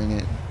enjoying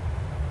it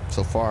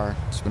so far.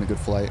 It's been a good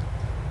flight.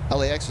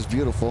 LAX was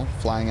beautiful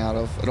flying out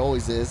of. It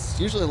always is. It's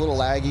usually a little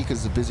laggy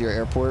because it's a busier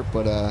airport,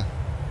 but that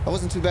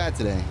wasn't too bad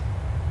today.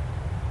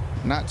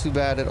 Not too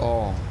bad at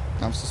all.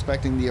 I'm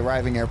suspecting the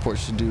arriving airport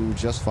should do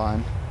just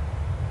fine.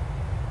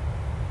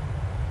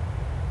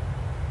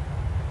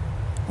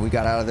 We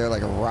got out of there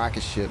like a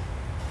rocket ship.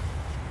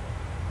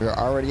 We're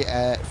already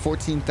at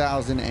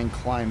 14,000 and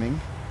climbing.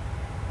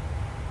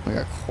 We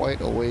got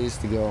quite a ways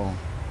to go.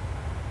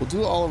 We'll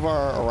do all of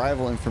our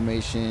arrival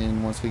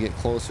information once we get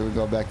closer. We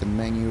go back to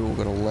menu, we'll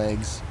go to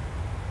legs.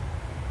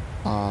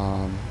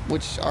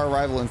 Which our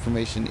arrival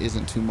information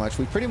isn't too much.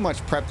 We pretty much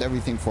prepped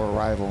everything for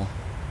arrival.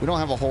 We don't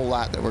have a whole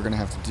lot that we're gonna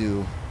have to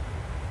do.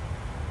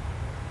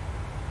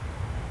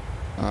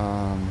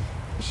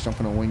 Let's jump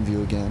into wing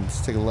view again.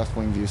 Let's take a left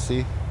wing view.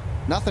 See?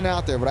 Nothing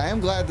out there, but I am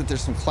glad that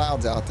there's some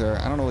clouds out there.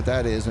 I don't know what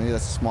that is. Maybe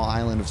that's a small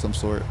island of some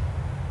sort.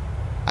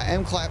 I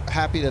am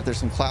happy that there's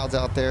some clouds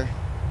out there,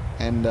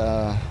 and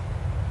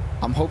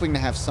I'm hoping to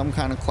have some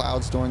kind of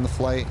clouds during the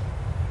flight.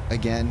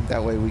 Again,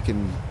 that way we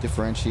can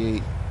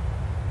differentiate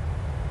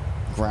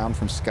ground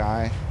from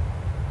sky.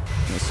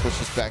 Let's switch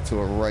this back to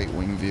a right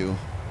wing view.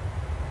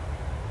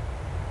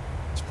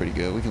 It's pretty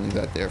good. We can leave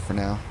that there for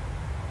now.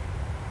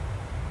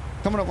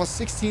 Coming up on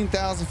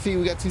 16,000 feet.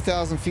 We got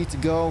 2,000 feet to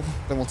go.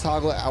 Then we'll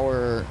toggle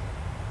our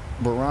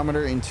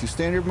barometer into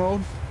standard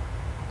mode,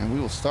 and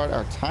we will start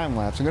our time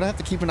lapse. I'm gonna have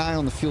to keep an eye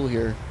on the fuel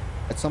here.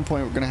 At some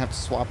point, we're gonna have to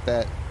swap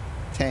that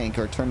tank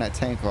or turn that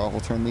tank off.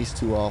 We'll turn these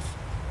two off.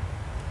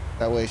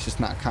 That way, it's just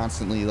not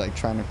constantly like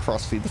trying to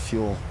cross feed the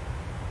fuel.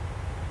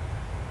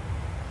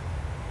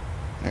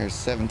 There's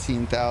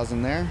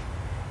 17,000 there.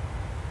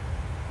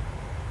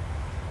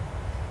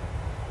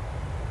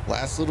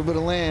 Last little bit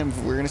of land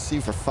we're gonna see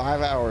for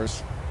 5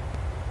 hours.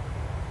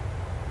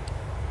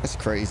 That's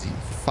crazy.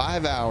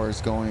 5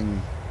 hours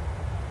going,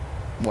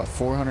 what,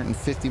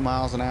 450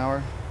 miles an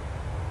hour?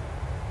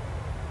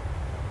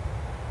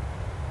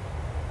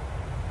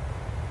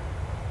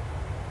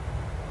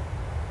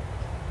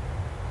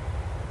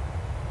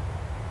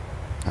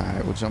 All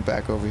right, we'll jump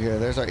back over here.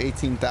 There's our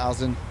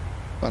 18,000.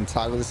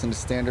 Untoggle this into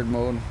standard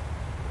mode.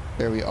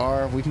 There we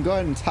are. We can go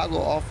ahead and toggle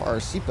off our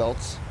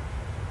seatbelts.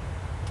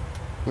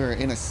 We're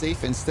in a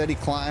safe and steady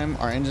climb.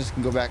 Our engines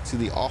can go back to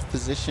the off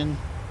position,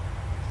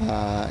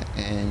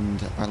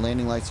 and our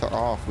landing lights are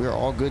off. We are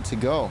all good to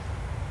go.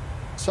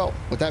 So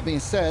with that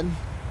being said,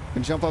 we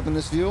can jump up in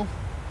this view,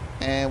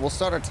 and we'll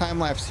start our time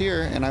lapse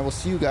here, and I will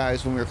see you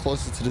guys when we're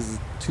closer to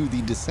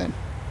the descent.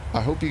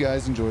 I hope you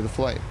guys enjoy the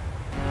flight.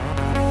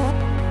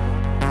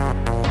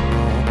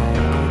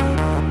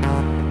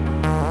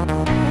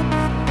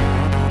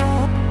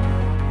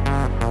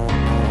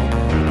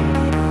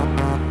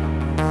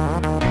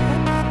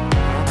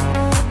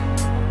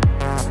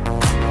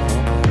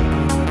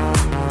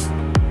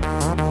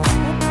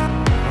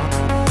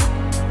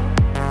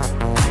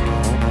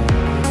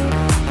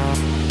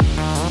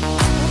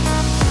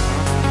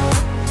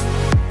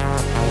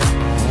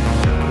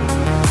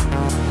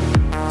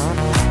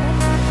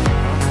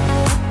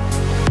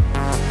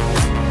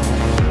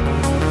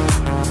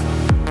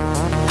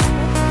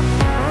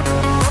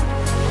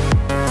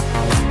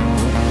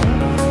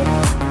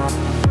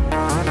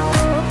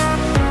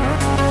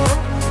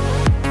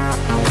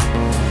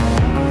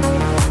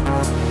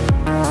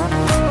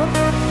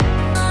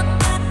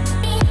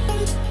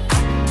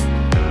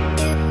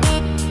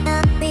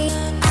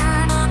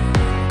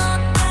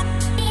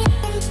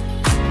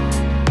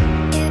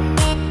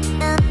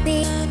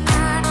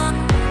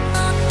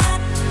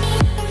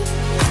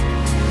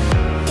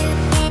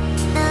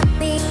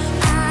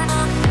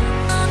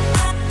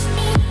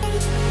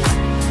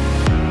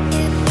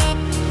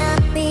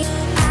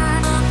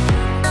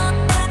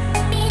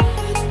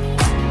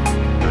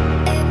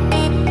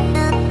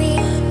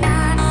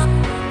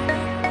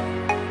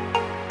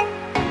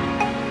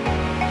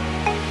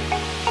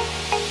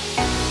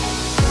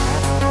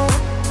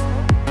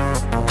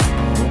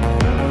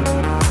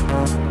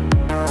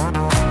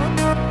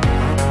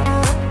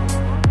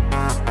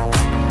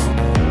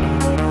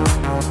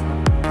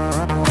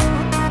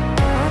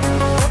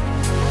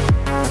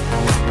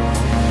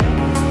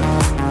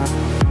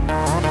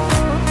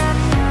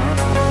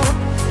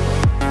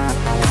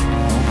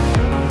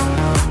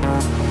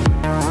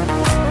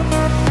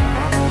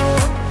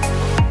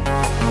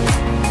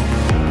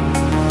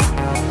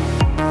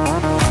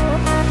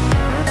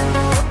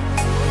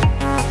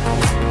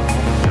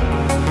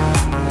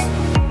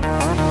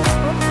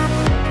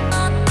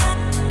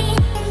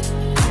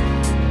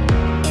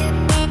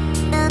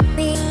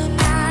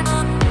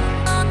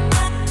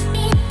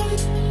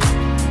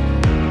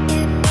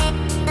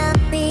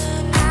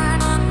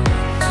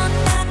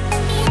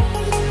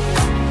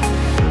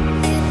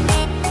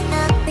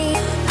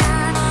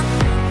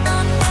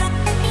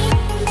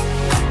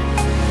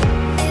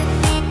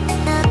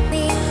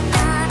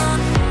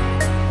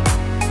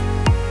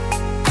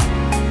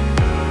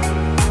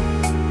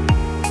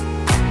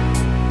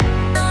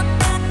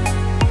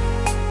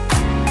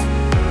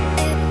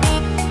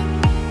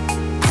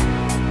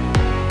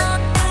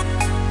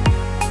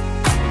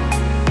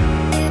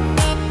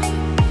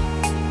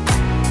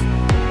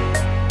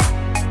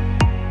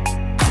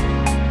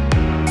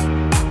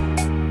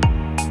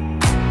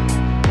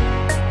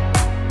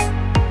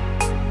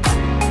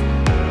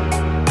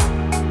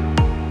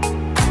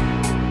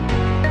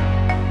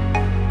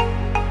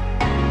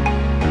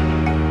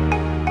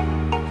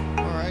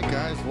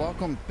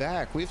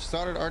 Back. We've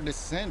started our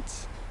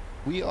descent.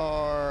 We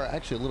are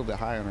actually a little bit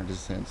high on our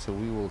descent, so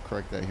we will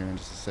correct that here in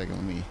just a second.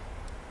 Let me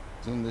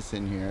zoom this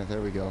in here. There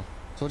we go.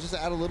 So just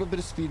add a little bit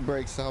of speed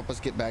brakes to help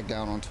us get back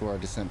down onto our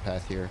descent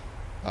path here.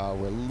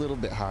 We're a little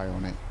bit high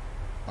on it.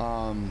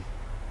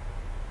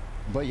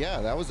 But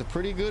yeah, that was a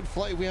pretty good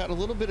flight. We had a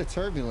little bit of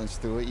turbulence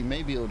through it. You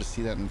may be able to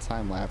see that in the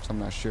time lapse. I'm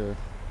not sure.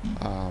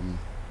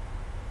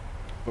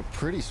 but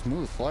pretty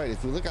smooth flight.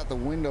 If we look out the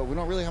window, we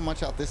don't really have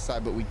much out this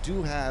side, but we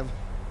do have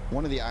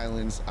one of the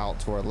islands out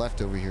to our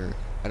left over here.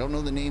 I don't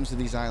know the names of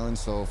these islands,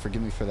 so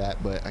forgive me for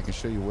that, but I can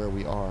show you where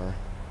we are.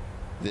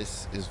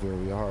 This is where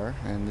we are,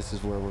 and this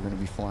is where we're going to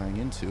be flying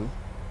into.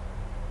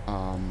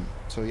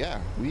 So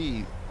yeah,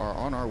 we are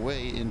on our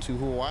way into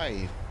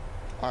Hawaii.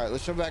 All right,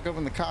 let's jump back up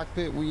in the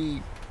cockpit.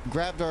 We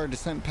grabbed our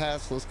descent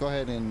path, so let's go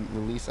ahead and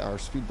release our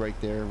speed brake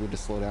there. We'll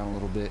just slow down a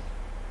little bit.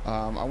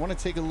 I want to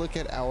take a look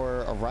at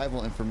our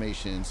arrival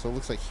information. So it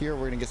looks like here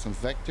we're going to get some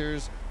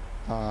vectors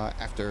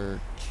after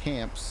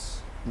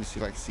camps. Let me see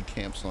if I can see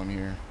camps on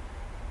here.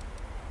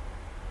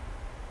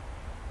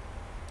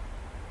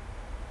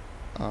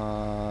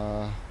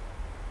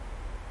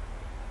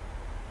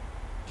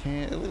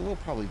 We'll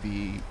probably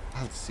be,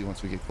 I'll have to see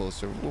once we get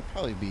closer. We'll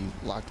probably be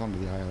locked onto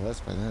the ILS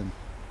by then.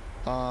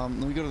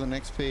 Let me go to the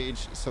next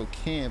page. So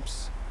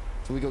camps,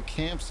 so we go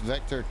camps,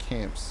 vector,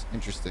 camps.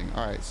 Interesting.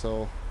 All right,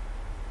 so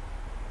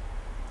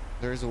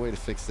there's a way to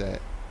fix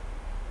that.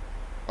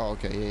 Oh,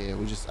 okay, yeah,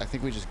 I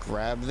think we just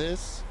grab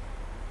this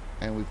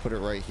and we put it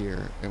right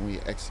here and we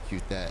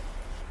execute that.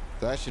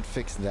 So that should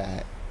fix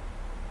that.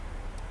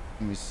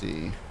 Let me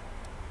see.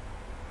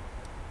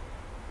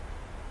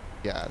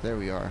 Yeah, there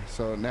we are.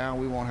 So now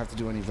we won't have to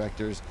do any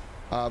vectors,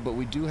 but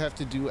we do have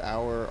to do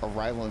our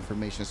arrival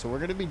information. So we're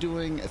going to be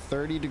doing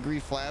 30-degree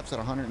flaps at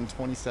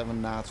 127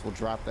 knots. We'll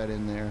drop that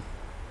in there.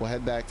 We'll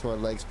head back to our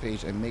legs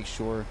page and make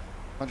sure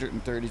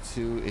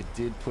 132, it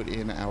did put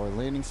in our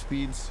landing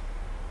speeds.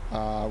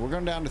 We're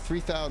going down to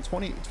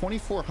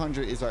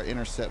 2400 is our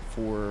intercept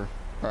for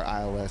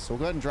our ILS. So we'll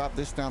go ahead and drop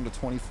this down to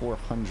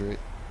 2400.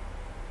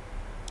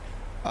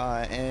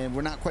 And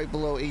we're not quite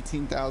below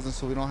 18,000,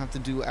 so we don't have to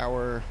do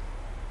our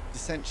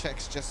descent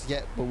checks just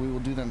yet, but we will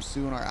do them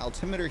soon. Our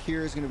altimeter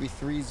here is going to be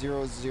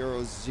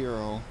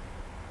 3000.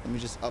 Let me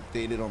just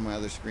update it on my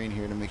other screen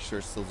here to make sure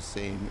it's still the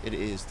same. It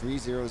is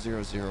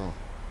 3000.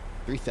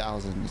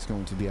 3000 is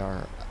going to be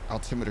our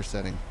altimeter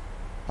setting.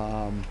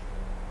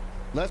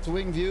 Left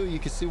wing view, you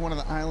can see one of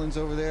the islands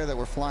over there that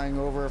we're flying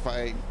over. If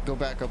I go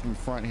back up in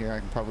front here, I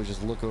can probably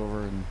just look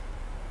over and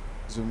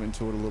zoom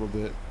into it a little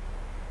bit.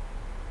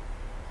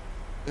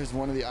 There's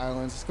one of the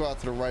islands. Let's go out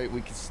to the right.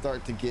 We can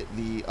start to get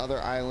the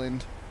other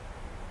island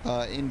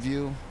in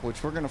view,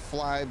 which we're going to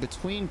fly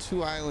between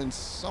two islands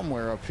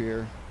somewhere up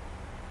here.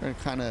 We're going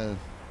to kind of,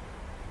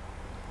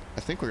 I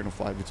think we're going to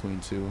fly between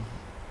two.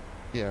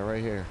 Yeah,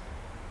 right here.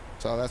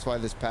 So that's why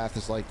this path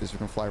is like this. We're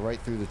going to fly right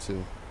through the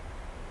two.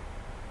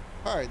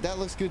 All right, that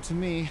looks good to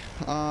me.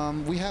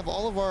 We have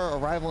all of our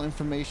arrival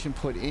information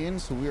put in,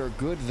 so we are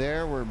good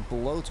there. We're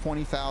below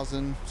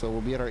 20,000, so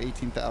we'll be at our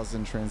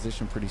 18,000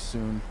 transition pretty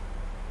soon.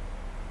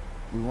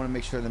 We want to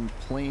make sure the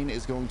plane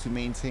is going to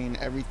maintain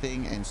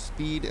everything and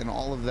speed and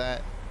all of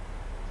that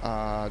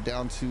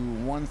down to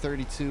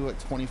 132 at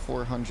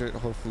 2400.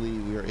 Hopefully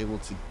we are able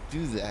to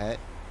do that.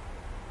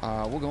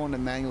 We'll go into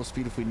manual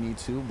speed if we need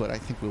to, but I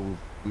think we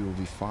will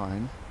be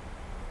fine.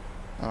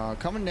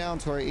 Coming down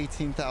to our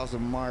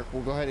 18,000 mark,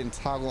 we'll go ahead and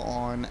toggle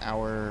on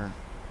our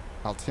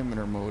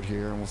altimeter mode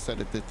here, and we'll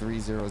set it to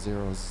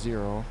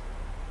 3000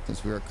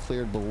 since we are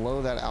cleared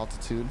below that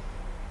altitude.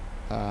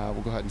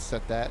 We'll go ahead and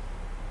set that.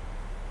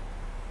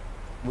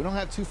 We don't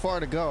have too far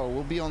to go.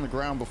 We'll be on the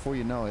ground before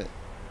you know it,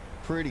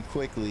 pretty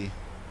quickly.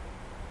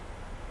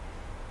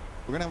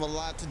 We're gonna have a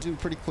lot to do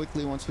pretty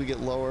quickly once we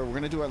get lower. We're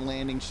gonna do our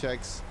landing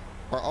checks.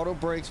 Our auto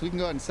brakes, we can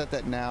go ahead and set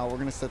that now. We're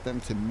gonna set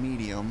them to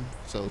medium,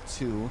 so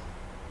 2.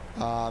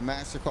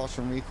 Master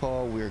caution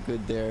recall, we're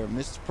good there.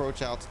 Missed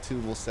approach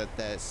altitude, we'll set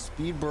that.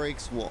 Speed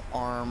brakes will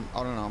arm,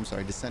 oh no, I'm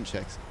sorry, descent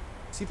checks.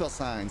 Seatbelt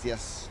signs,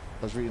 yes,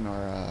 I was reading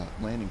our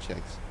landing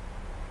checks.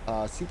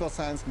 Seatbelt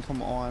signs can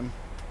come on.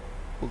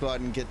 We'll go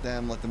ahead and get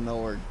them, let them know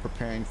we're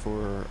preparing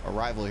for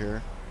arrival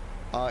here.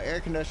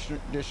 Air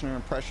conditioner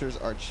and pressures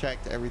are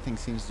checked. Everything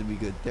seems to be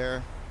good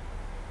there.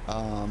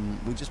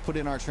 We just put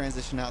in our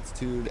transition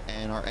altitude,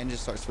 and our engine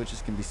start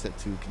switches can be set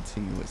to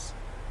continuous.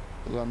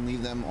 We'll go ahead and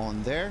leave them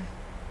on there.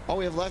 All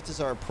we have left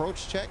is our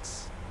approach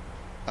checks.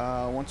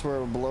 Once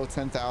we're below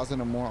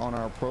 10,000 or more on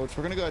our approach,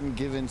 we're going to go ahead and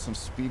give in some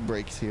speed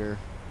brakes here.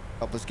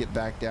 Help us get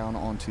back down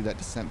onto that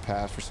descent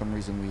path. For some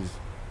reason, we've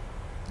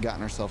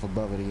gotten ourselves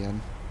above it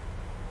again.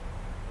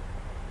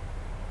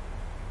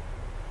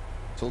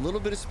 So a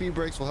little bit of speed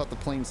brakes will help the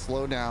plane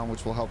slow down,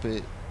 which will help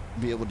it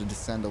be able to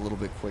descend a little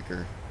bit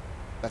quicker.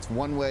 That's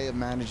one way of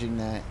managing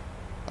that.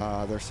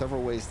 There are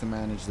several ways to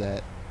manage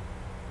that,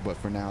 but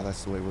for now,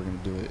 that's the way we're going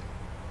to do it.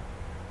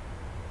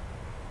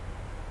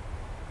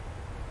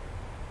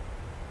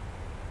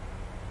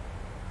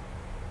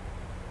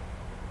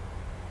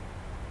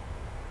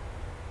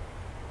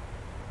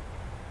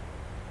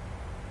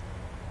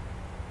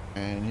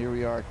 And here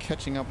we are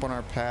catching up on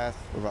our path.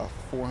 We're about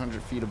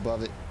 400 feet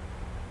above it.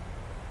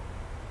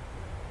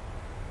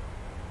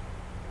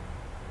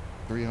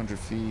 300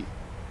 feet.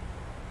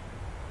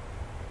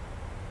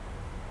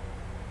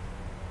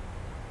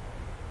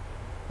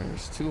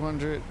 There's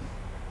 200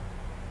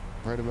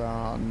 right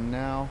about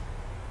now.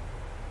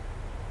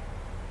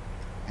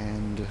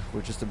 And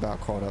we're just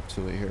about caught up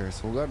to it here.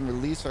 So we'll go ahead and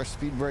release our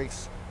speed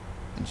brakes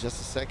in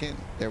just a second.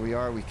 There we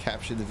are. We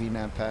captured the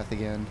VNAV path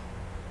again.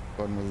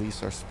 Go ahead and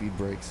release our speed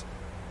brakes.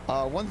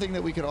 One thing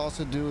that we could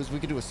also do is we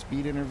could do a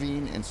speed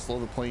intervene and slow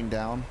the plane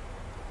down.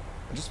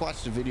 I just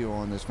watched a video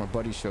on this. My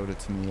buddy showed it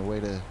to me, a way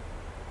to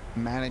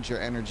manage your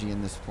energy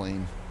in this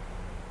plane.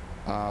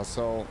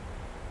 So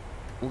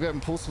we'll go ahead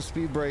and pull some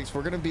speed brakes.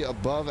 We're going to be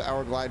above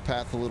our glide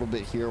path a little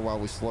bit here while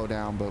we slow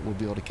down, but we'll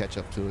be able to catch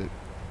up to it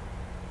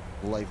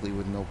likely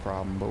with no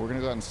problem. But we're going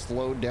to go ahead and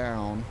slow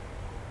down,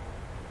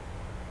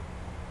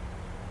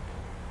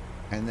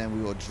 and then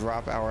we will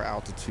drop our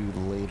altitude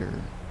later.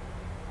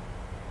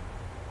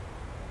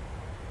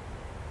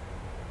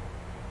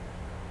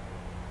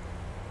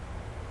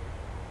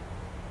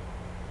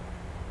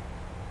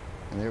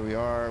 And there we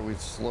are. We've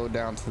slowed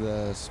down to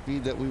the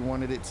speed that we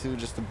wanted it to,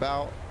 just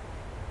about.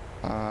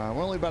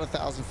 We're only about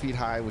 1,000 feet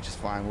high, which is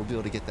fine. We'll be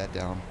able to get that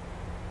down.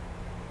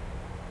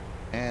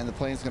 And the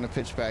plane's going to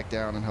pitch back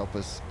down and help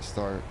us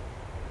start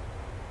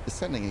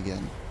descending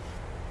again.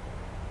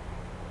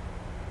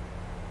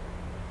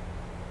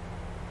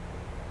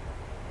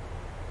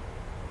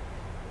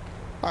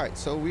 All right,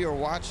 so we are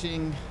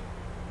watching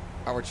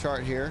our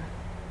chart here.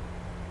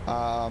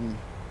 Let's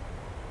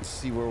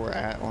see where we're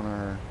at on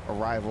our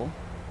arrival.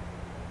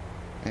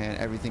 And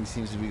everything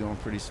seems to be going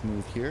pretty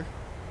smooth here.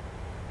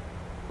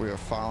 We are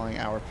following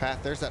our path.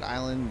 There's that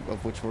island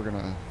of which we're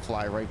gonna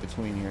fly right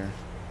between here.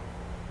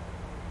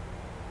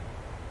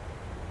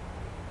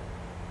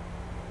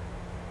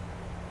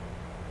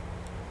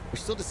 We're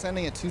still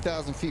descending at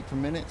 2,000 feet per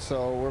minute,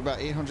 so we're about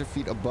 800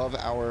 feet above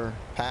our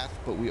path,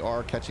 but we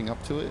are catching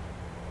up to it,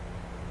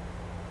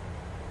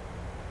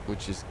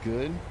 which is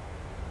good.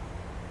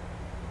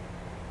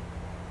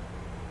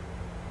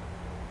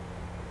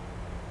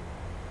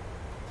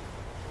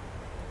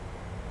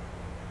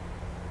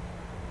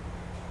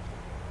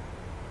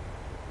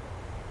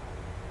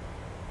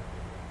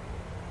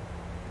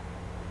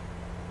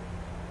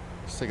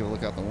 Take a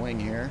look out the wing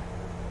here.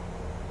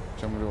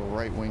 Jumping to a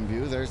right wing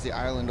view. There's the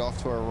island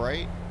off to our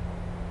right.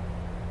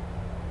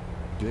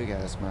 Big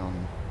ass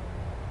mountain.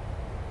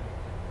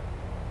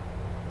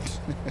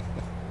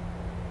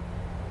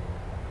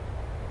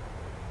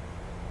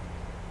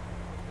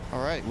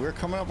 All right, we're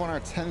coming up on our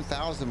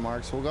 10,000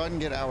 mark, so we'll go ahead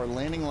and get our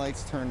landing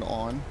lights turned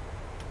on.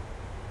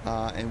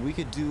 And we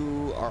could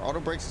do our auto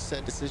brakes are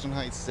set, decision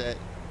height set.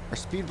 Our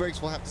speed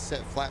brakes will have to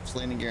set, flaps,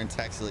 landing gear, and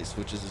taxi light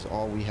switches is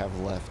all we have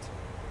left.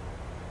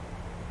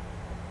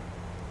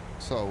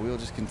 So we'll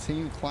just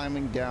continue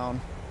climbing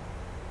down.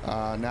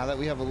 Now that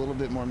we have a little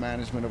bit more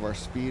management of our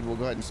speed, we'll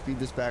go ahead and speed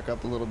this back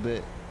up a little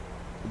bit.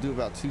 We'll do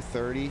about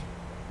 230,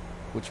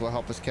 which will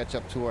help us catch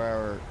up to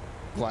our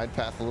glide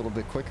path a little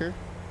bit quicker.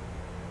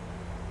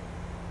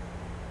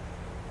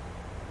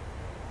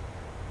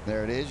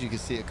 There it is. You can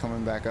see it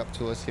coming back up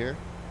to us here.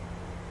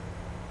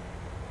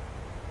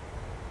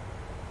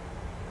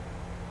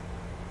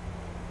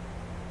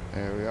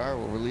 There we are.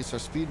 We'll release our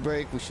speed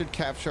brake. We should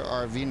capture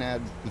our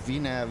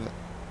VNAV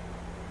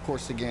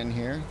course again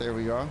here. There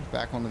we are,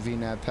 back on the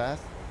VNAV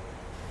path.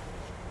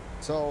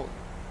 So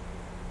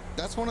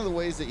that's one of the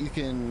ways that you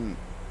can,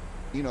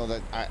 you know,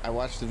 that I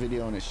watched the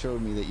video and it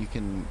showed me that you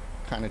can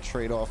kind of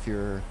trade off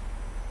your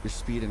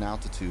speed and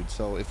altitude.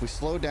 So if we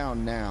slow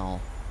down now,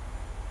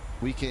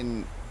 we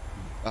can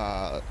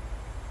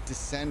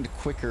descend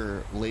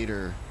quicker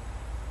later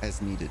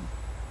as needed.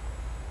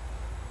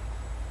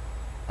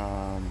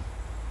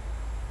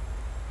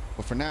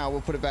 But for now,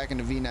 we'll put it back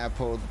into VNAV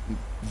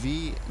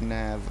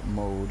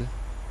mode,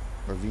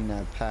 or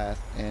VNAV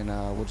path, and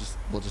we'll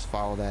just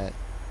follow that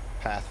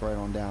path right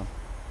on down.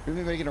 We're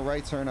gonna be making a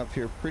right turn up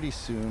here pretty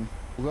soon.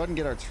 We'll go ahead and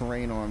get our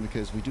terrain on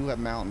because we do have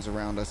mountains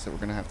around us that we're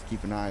gonna have to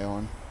keep an eye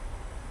on.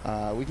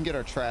 We can get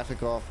our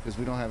traffic off because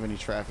we don't have any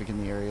traffic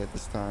in the area at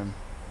this time.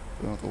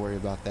 We don't have to worry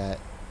about that.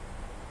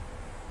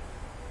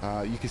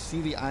 You can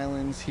see the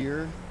islands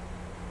here.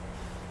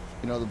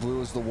 You know, the blue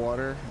is the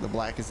water, the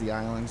black is the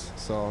islands.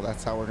 So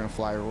that's how we're gonna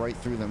fly right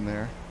through them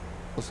there.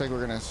 Looks like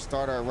we're gonna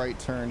start our right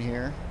turn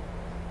here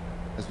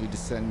as we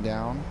descend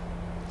down.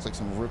 Looks like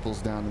some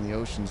ripples down in the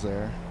oceans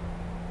there.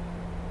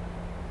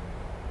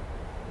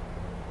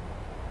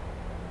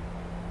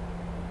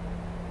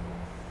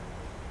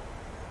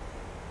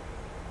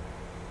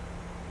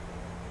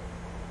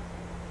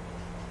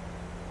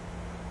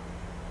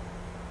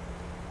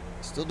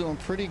 Still doing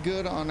pretty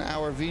good on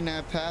our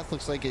VNAV path.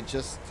 Looks like it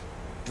just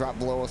dropped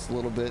below us a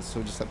little bit, so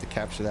we just have to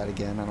capture that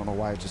again. I don't know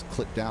why it just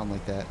clipped down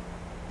like that.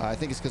 I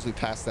think it's because we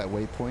passed that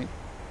waypoint.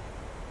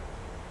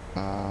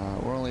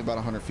 We're only about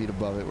 100 feet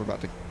above it. We're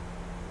about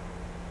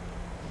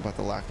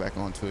to lock back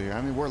onto it here.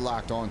 I mean, we're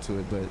locked onto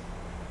it, but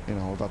you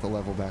know, we're about to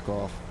level back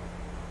off.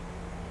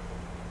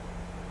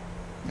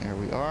 There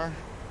we are.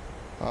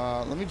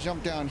 Let me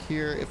jump down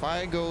here. If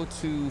I go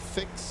to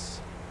fix,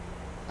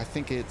 I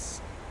think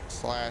it's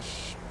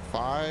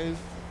 /5.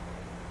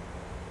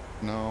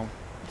 No,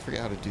 I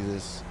forget how to do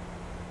this.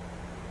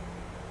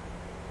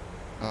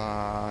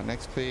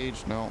 Next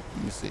page. No,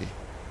 let me see.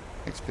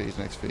 Next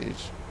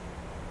page.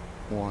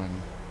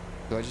 1.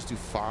 Do I just do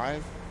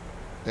 5?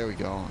 There we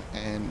go.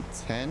 And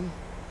 10.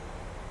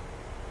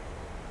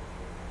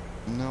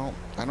 No,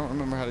 I don't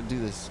remember how to do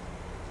this.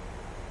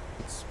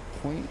 It's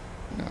point,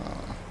 no,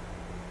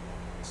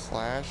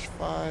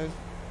 /5.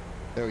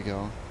 There we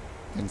go.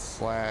 And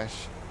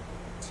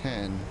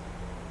 /10.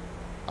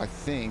 I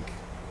think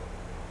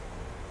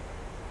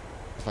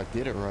if I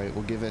did it right,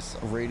 will give us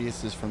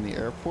radiuses from the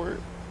airport.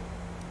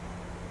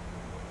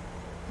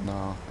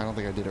 No, I don't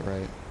think I did it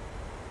right.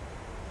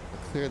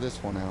 I'll clear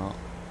this one out.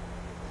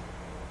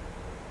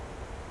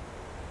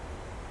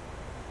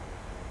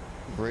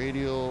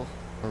 Radial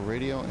or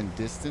radio and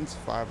distance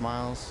 5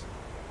 miles.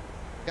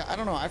 Yeah, I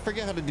don't know. I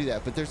forget how to do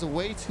that, but there's a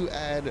way to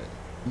add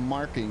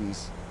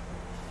markings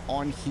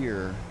on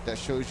here that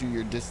shows you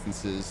your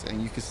distances,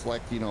 and you can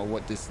select, you know,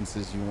 what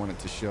distances you want it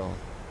to show.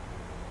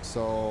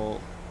 So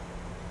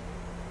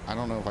I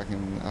don't know if I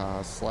can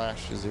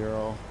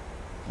 /0.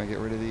 Can I get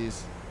rid of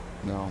these?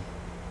 No.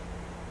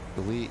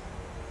 Delete.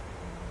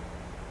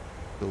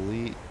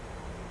 Delete.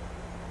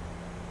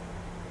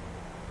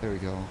 There we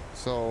go.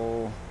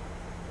 So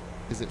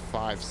is it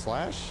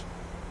 5/?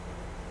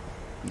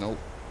 Nope.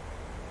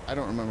 I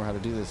don't remember how to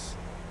do this.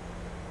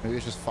 Maybe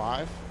it's just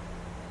 5?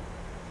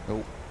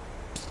 Nope.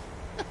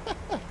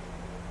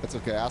 That's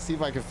okay. I'll see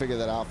if I can figure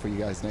that out for you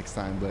guys next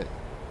time, but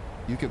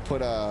you could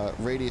put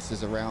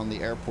radiuses around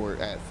the airport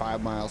at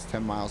 5 miles,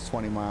 10 miles,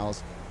 20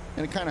 miles,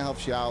 and it kind of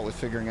helps you out with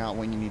figuring out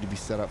when you need to be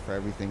set up for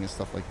everything and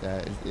stuff like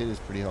that. It is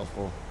pretty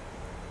helpful.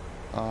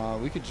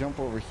 We could jump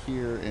over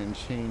here and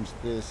change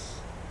this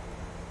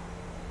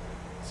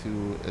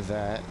to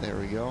that. There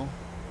we go.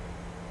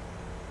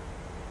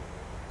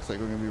 Looks like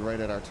we're gonna be right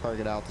at our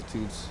target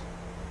altitudes.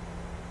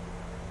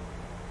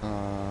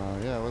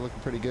 Yeah, we're looking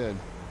pretty good.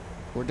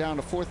 We're down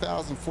to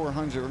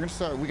 4,400. We're gonna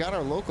start. We got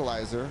our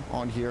localizer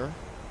on here,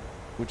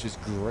 which is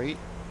great.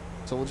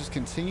 So we'll just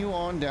continue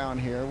on down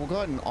here. We'll go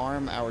ahead and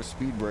arm our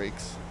speed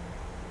brakes,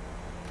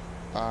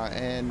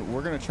 and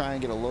we're gonna try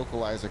and get a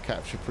localizer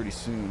capture pretty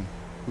soon.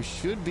 We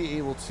should be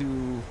able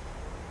to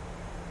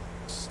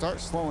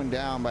start slowing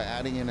down by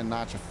adding in a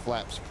notch of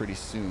flaps pretty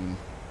soon.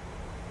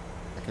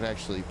 I could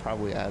actually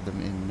probably add them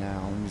in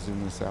now. Let me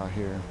zoom this out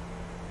here.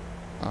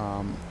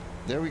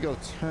 There we go,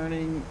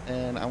 turning,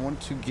 and I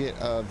want to get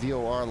a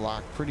VOR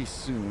lock pretty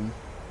soon.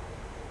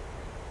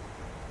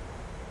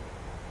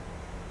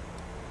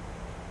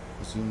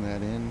 Zoom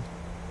that in,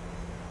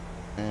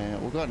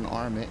 and we'll go ahead and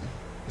arm it.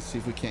 Let's see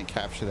if we can't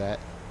capture that.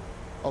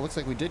 Oh, looks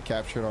like we did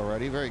capture it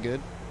already. Very good.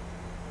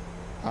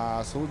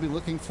 So we'll be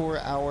looking for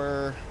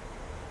our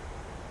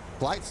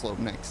glide slope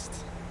next.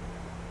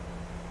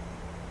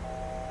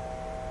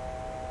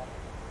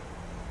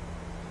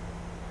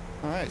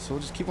 All right, so we'll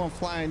just keep on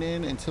flying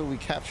in until we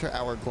capture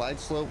our glide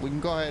slope. We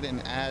can go ahead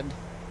and add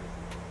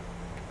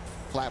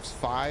flaps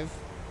 5.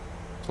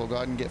 So we'll go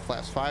ahead and get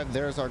flaps 5.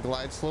 There's our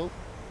glide slope.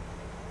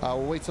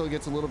 We'll wait till it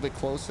gets a little bit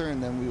closer,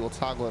 and then we will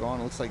toggle it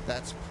on. It looks like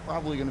that's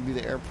probably going to be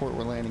the airport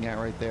we're landing at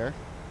right there.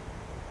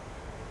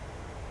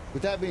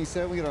 With that being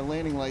said, we got our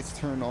landing lights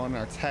turned on, and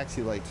our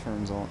taxi lights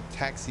turned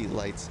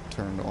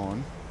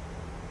on.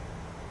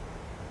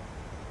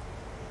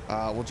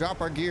 We'll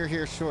drop our gear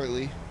here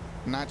shortly.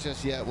 Not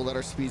just yet. We'll let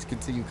our speeds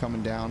continue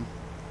coming down.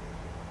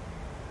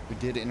 We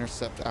did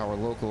intercept our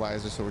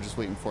localizer, so we're just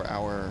waiting for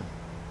our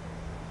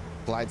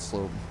glide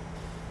slope.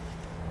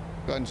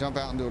 Go ahead and jump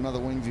out and do another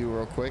wing view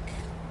real quick.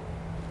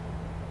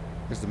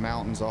 There's the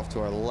mountains off to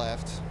our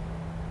left.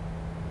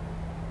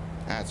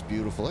 That's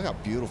beautiful. Look how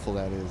beautiful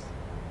that is.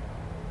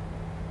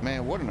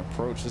 Man, what an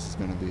approach this is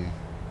going to be.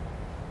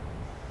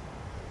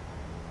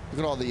 Look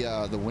at all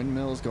the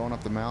windmills going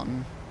up the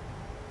mountain.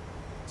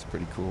 It's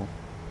pretty cool.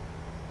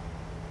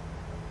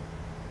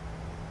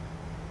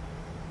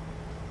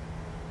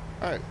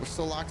 All right, we're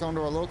still locked onto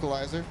our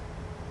localizer.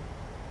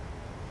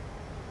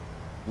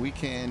 We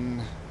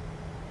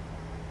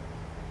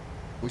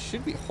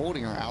should be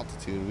holding our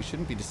altitude. We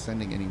shouldn't be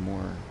descending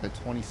anymore. At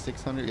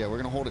 2,600, yeah, we're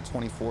gonna hold at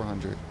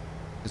 2,400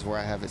 is where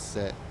I have it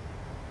set.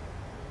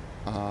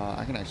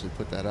 I can actually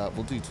put that up.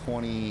 We'll do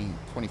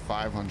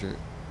 2,500.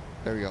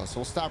 There we go. So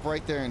we'll stop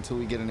right there until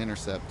we get an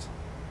intercept.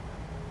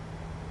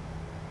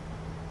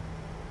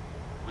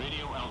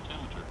 Radio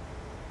altimeter.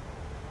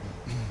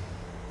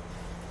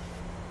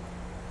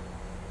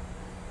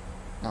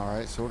 All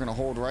right, so we're gonna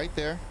hold right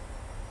there.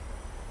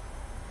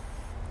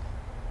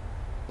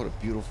 What a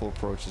beautiful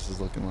approach this is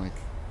looking like.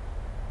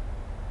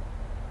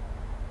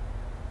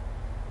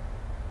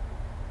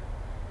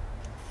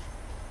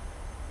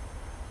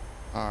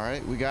 All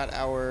right, we got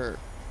our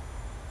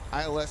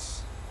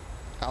ILS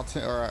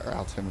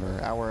altimeter,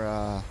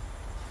 our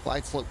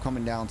glide slope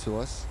coming down to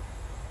us.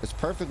 It's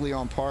perfectly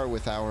on par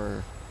with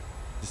our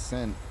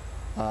descent.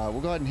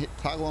 We'll go ahead and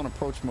toggle on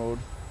approach mode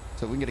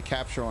so we can get a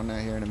capture on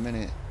that here in a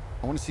minute.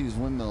 I want to see these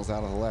windmills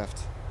out of the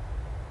left.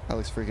 That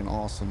looks freaking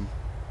awesome.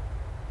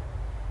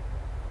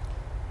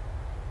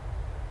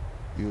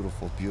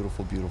 Beautiful,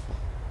 beautiful, beautiful.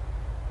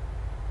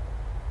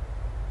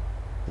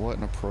 What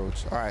an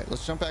approach. All right,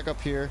 let's jump back up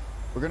here.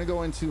 We're going to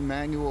go into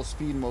manual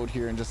speed mode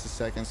here in just a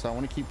second, so I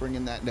want to keep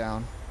bringing that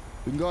down.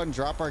 We can go ahead and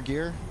drop our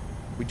gear.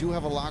 We do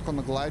have a lock on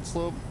the glide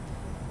slope,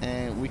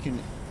 and we can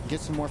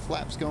get some more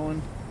flaps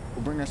going.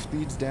 We'll bring our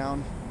speeds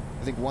down.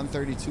 I think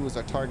 132 is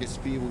our target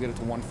speed. We'll get it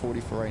to 140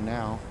 for right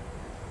now.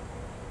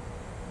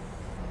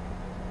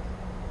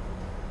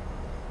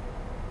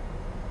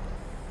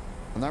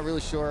 I'm not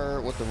really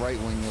sure what the right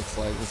wing looks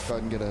like. Let's go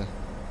ahead and get a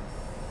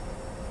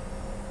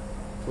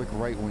quick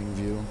right wing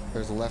view.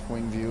 There's a left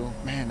wing view.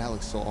 Man, that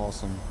looks so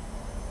awesome.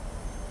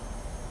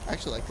 I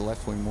actually like the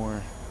left wing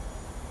more.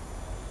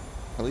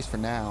 At least for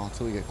now,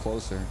 until we get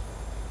closer.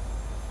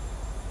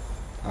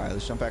 All right,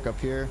 let's jump back up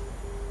here.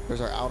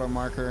 There's our outer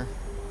marker.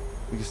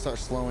 We can start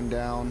slowing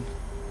down.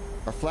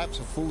 Our flaps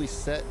are fully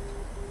set.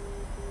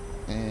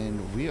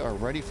 And we are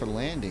ready for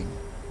landing.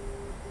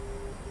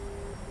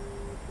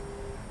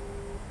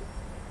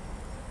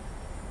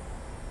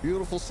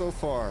 Beautiful so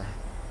far.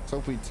 Let's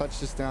hope we touch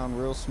this down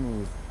real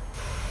smooth.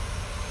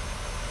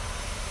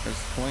 There's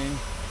the plane.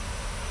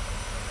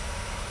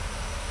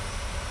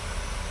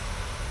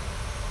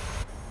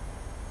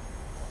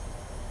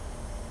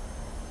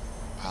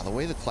 Wow, the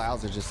way the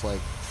clouds are just like...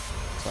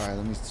 Sorry,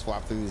 let me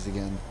swap through these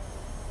again.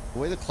 The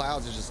way the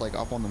clouds are just like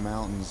up on the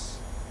mountains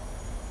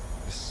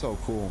is so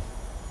cool.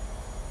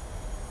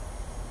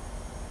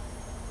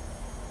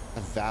 A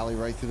valley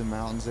right through the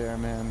mountains there,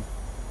 man.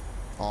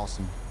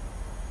 Awesome.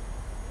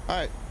 All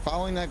right,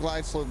 following that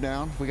glide slope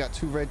down, we got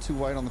 2 red, 2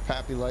 white on the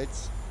PAPI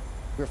lights.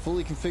 We're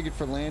fully configured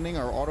for landing.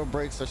 Our auto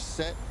brakes are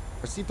set.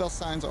 Our seatbelt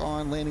signs are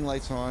on. Landing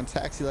lights are on.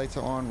 Taxi lights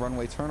are on.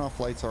 Runway turnoff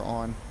lights are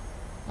on.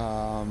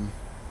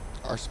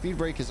 Our speed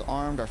brake is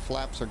armed. Our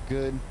flaps are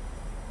good.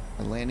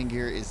 Our landing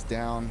gear is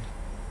down.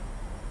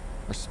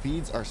 Our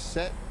speeds are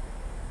set.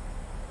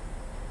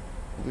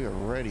 We are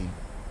ready.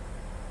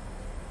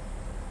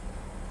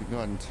 We go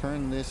ahead and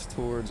turn this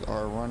towards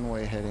our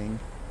runway heading.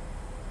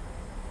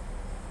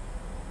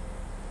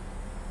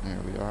 There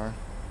we are.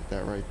 Put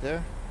that right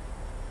there.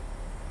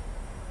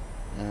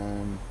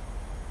 And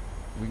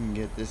we can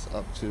get this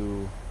up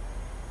to,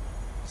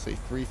 say,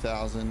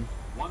 3,000.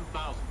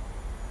 1,000.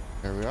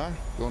 There we are.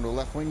 Going to a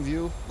left wing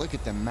view. Look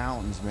at the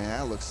mountains, man.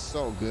 That looks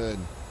so good.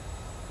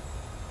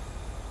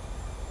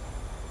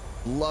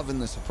 Loving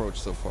this approach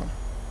so far.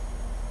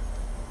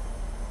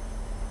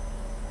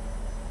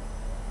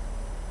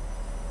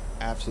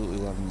 Absolutely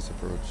loving this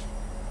approach.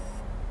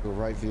 Go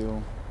right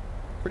view.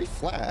 Pretty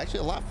flat.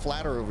 Actually, a lot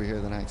flatter over here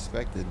than I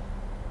expected.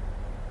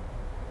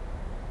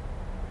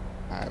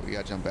 All right, we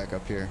got to jump back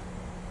up here.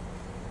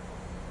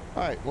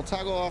 All right, we'll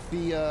toggle off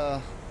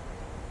the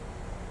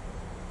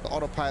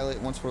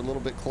autopilot once we're a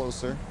little bit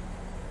closer.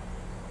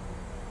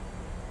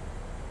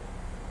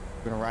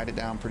 We're gonna ride it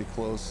down pretty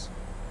close.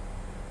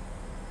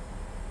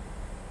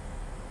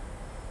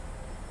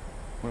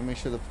 Want to make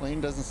sure the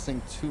plane doesn't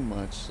sink too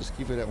much. Just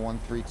keep it at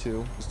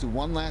 132. Let's do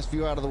one last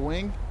view out of the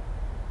wing.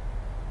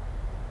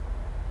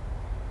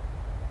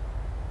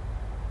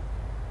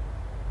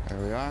 There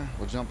we are.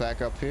 We'll jump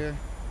back up here.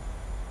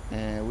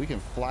 And we can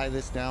fly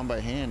this down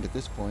by hand at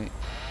this point.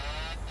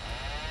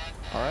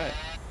 All right.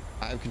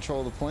 I have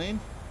control of the plane.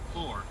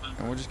 400.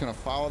 And we're just going to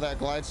follow that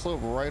glide slope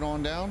right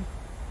on down.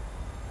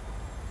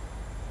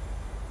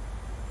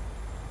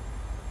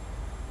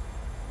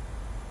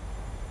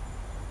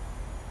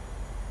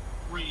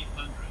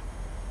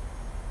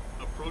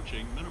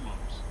 Approaching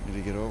minimums. Need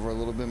to get over a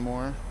little bit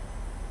more.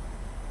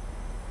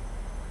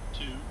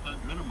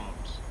 200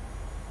 minimums.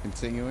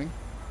 Continuing.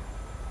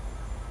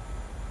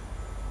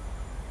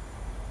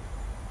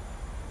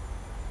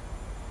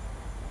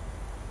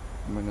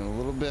 I'm in a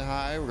little bit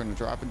high. We're going to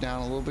drop it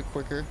down a little bit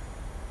quicker.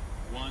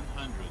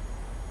 100.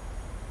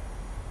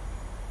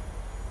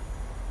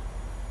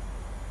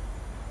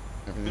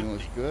 Everything 50.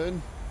 looks good.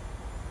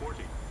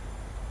 40.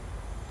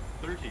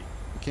 30.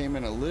 We came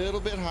in a little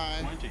bit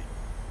high. 20.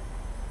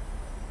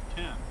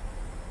 10.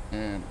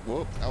 And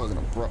whoop, that was an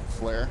abrupt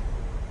flare.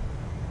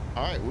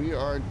 All right, we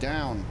are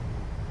down.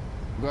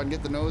 We'll go ahead and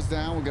get the nose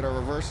down. We'll get our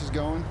reverses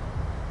going.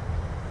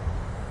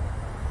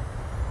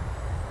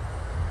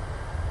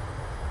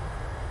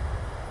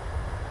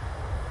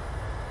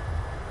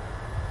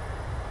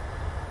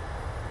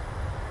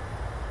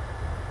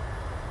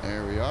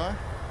 There we are.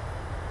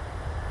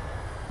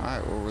 All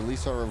right, we'll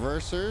release our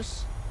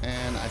reversers.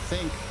 And I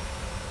think,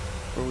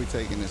 where are we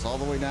taking this? All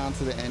the way down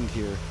to the end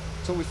here.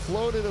 So we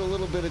floated a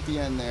little bit at the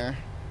end there,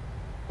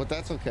 but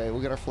that's okay.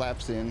 We'll get our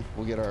flaps in.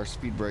 We'll get our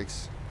speed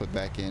brakes put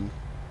back in.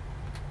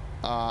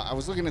 I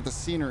was looking at the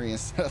scenery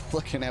instead of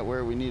looking at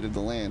where we needed to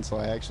land, so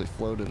I actually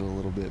floated a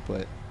little bit,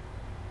 but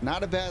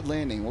not a bad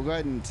landing. We'll go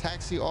ahead and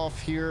taxi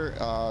off here,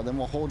 then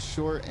we'll hold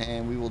short,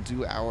 and we will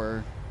do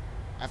our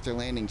after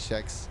landing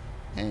checks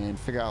and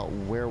figure out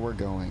where we're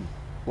going.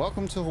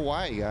 Welcome to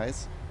Hawaii,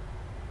 guys.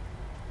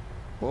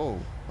 Whoa,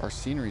 our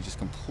scenery just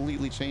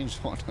completely changed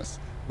on us.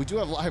 We do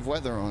have live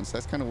weather on, so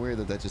that's kind of weird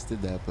that that just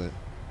did that, but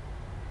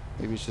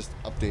maybe it's just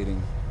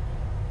updating.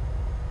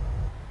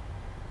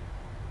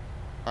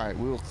 All right,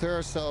 we will clear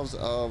ourselves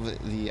of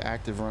the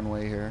active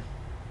runway here.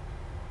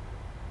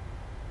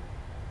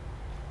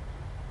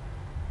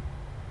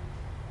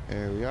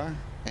 There we are.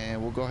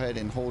 And we'll go ahead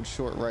and hold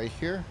short right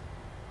here.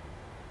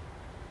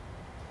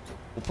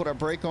 We'll put our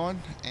brake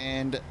on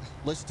and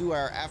let's do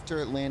our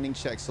after landing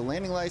check. So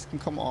landing lights can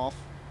come off,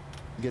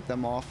 get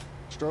them off.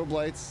 Strobe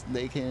lights,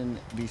 they can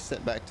be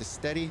set back to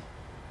steady.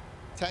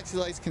 Taxi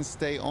lights can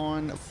stay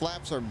on.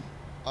 Flaps are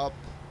up.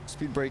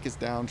 Speed brake is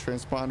down.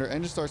 Transponder.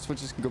 Engine start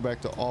switches can go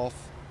back to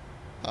off.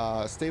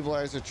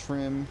 Stabilizer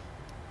trim.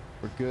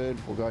 We're good.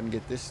 We'll go ahead and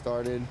get this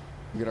started.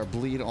 We'll get our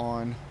bleed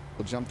on.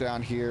 We'll jump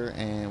down here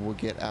and we'll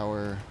get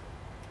our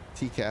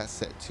TCAS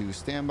set to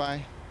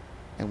standby.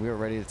 And we are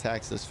ready to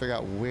taxi. Let's figure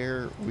out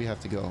where we have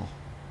to go.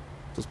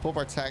 So let's pull up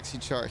our taxi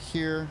chart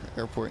here.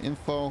 Airport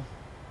info.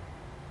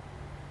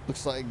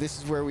 Looks like this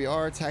is where we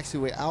are.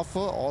 Taxiway Alpha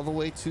all the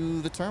way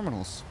to the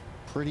terminals.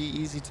 Pretty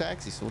easy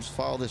taxi. So we'll just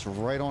follow this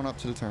right on up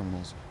to the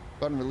terminals.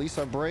 Go ahead and release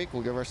our brake.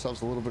 We'll give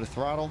ourselves a little bit of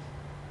throttle.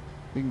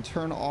 We can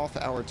turn off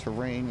our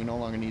terrain. We no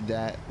longer need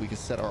that. We can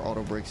set our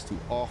auto brakes to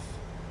off.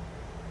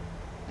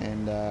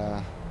 And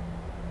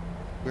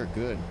we're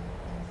good.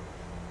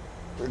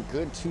 We're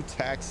good to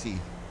taxi.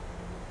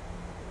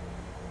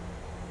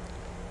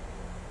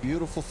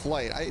 Beautiful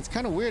flight. It's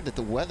kind of weird that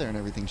the weather and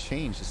everything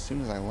changed as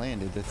soon as I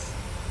landed. That's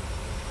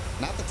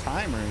not the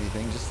time or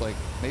anything. Just like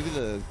maybe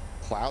the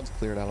clouds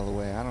cleared out of the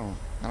way. I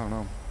don't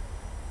know.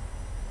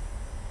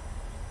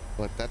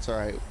 But that's all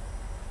right.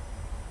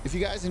 If you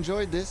guys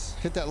enjoyed this,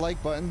 hit that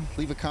like button,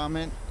 leave a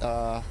comment.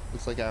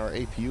 Looks like our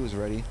APU is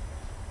ready.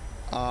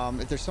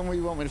 If there's somewhere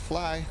you want me to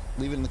fly,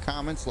 leave it in the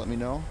comments, let me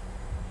know.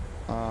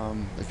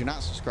 If you're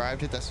not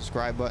subscribed, hit that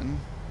subscribe button.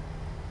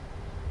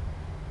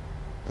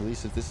 At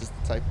least if this is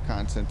the type of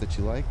content that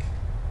you like.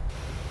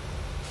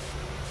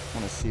 I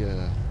want to see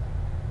a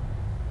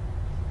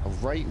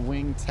right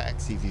wing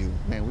taxi view.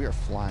 Man, we are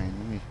flying.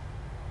 Let me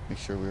make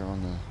sure we're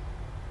on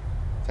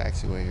the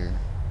taxiway here.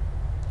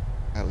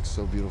 That looks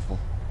so beautiful.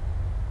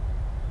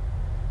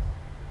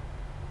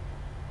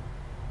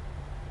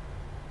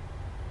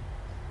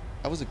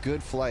 That was a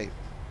good flight.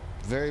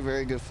 Very,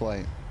 very good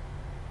flight.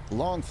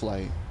 Long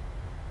flight,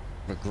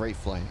 but a great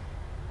flight.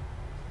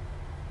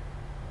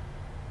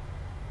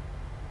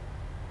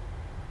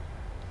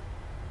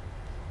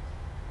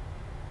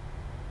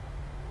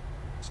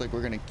 Looks like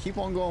we're gonna keep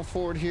on going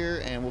forward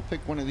here, and we'll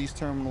pick one of these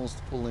terminals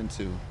to pull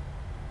into.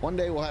 One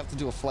day we'll have to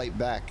do a flight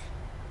back,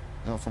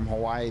 you know, from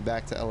Hawaii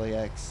back to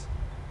LAX.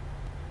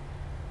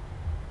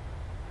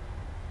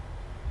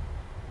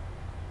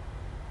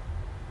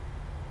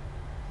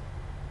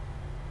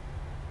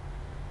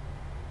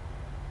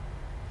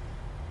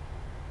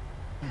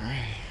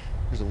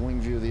 There's a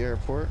wing view of the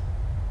airport.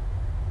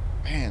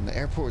 Man, the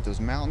airport with those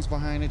mountains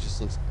behind it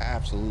just looks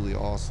absolutely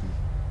awesome.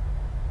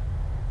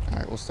 All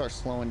right, we'll start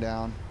slowing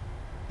down,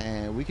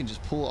 and we can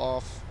just pull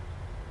off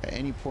at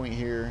any point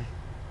here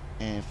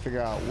and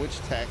figure out which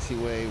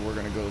taxiway we're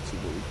gonna go to,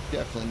 but we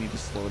definitely need to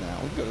slow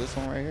down. We can go to this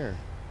one right here.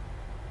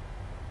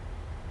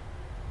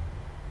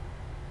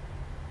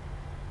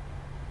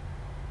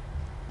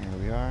 There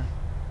we are.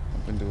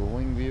 Up into a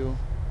wing view.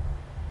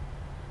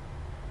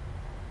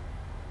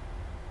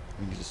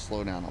 We need to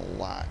slow down a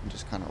lot and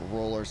just kind of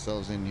roll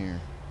ourselves in here.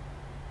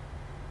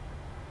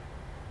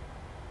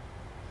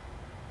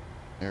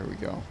 There we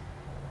go.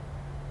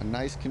 A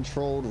nice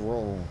controlled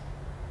roll.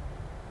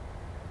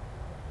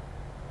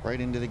 Right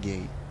into the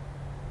gate.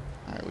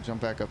 All right, we'll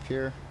jump back up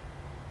here.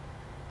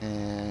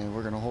 And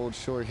we're gonna hold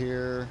short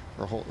here,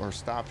 or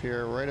stop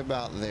here right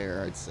about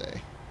there, I'd say.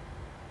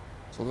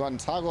 So we'll go ahead and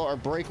toggle our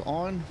brake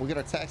on. We'll get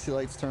our taxi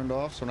lights turned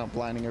off so we're not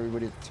blinding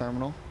everybody at the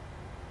terminal.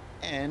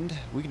 And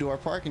we can do our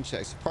parking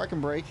checks. The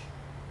parking brake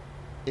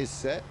is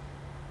set.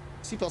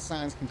 Seatbelt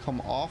signs can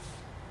come off.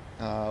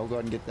 We'll go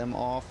ahead and get them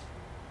off.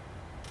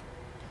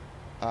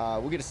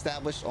 We'll get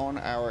established on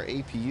our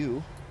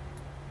APU.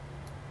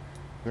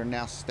 We're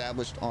now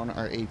established on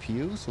our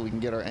APU, so we can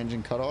get our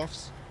engine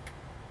cutoffs.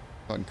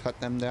 Go ahead and cut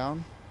them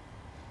down.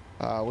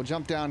 We'll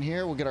jump down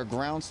here. We'll get our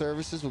ground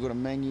services. We'll go to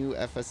menu,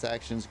 FS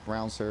actions,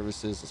 ground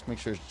services. Let's make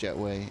sure it's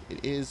jetway.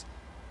 It is.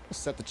 We'll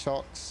set the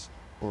chocks.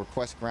 We'll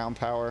request ground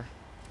power.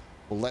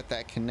 We'll let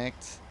that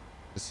connect.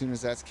 As soon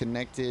as that's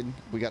connected,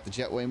 we got the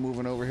jetway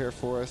moving over here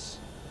for us.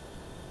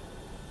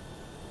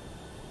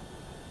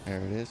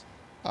 There it is.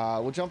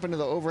 We'll jump into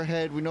the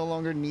overhead. We no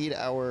longer need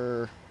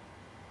our...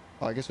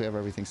 Oh, I guess we have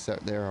everything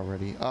set there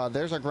already.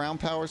 There's our ground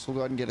power, so we'll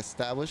go ahead and get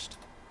established.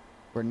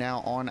 We're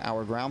now on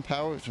our ground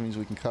power, which means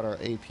we can cut our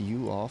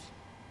APU off.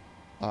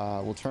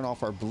 We'll turn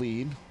off our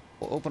bleed.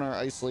 We'll open our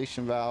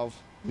isolation valve.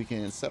 We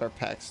can set our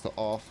packs to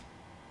off.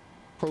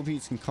 Probe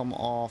heats can come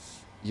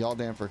off. Yaw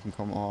damper can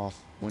come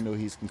off. Window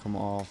heats can come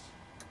off.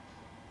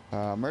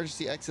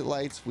 Emergency exit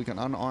lights, we can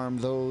unarm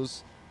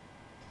those.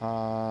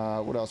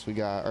 What else we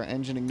got? Our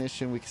engine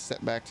ignition we can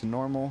set back to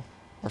normal.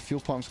 Our fuel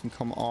pumps can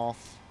come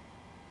off.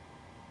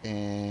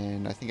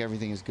 And I think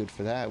everything is good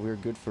for that. We're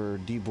good for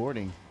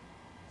deboarding.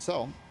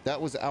 So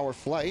that was our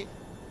flight.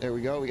 There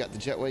we go. We got the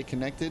jetway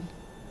connected.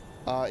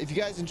 If you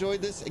guys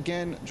enjoyed this,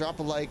 again, drop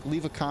a like,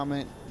 leave a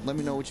comment. Let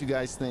me know what you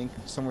guys think.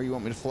 Somewhere you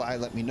want me to fly,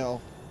 let me know.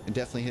 And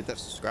definitely hit that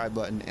subscribe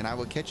button. And I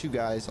will catch you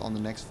guys on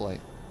the next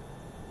flight.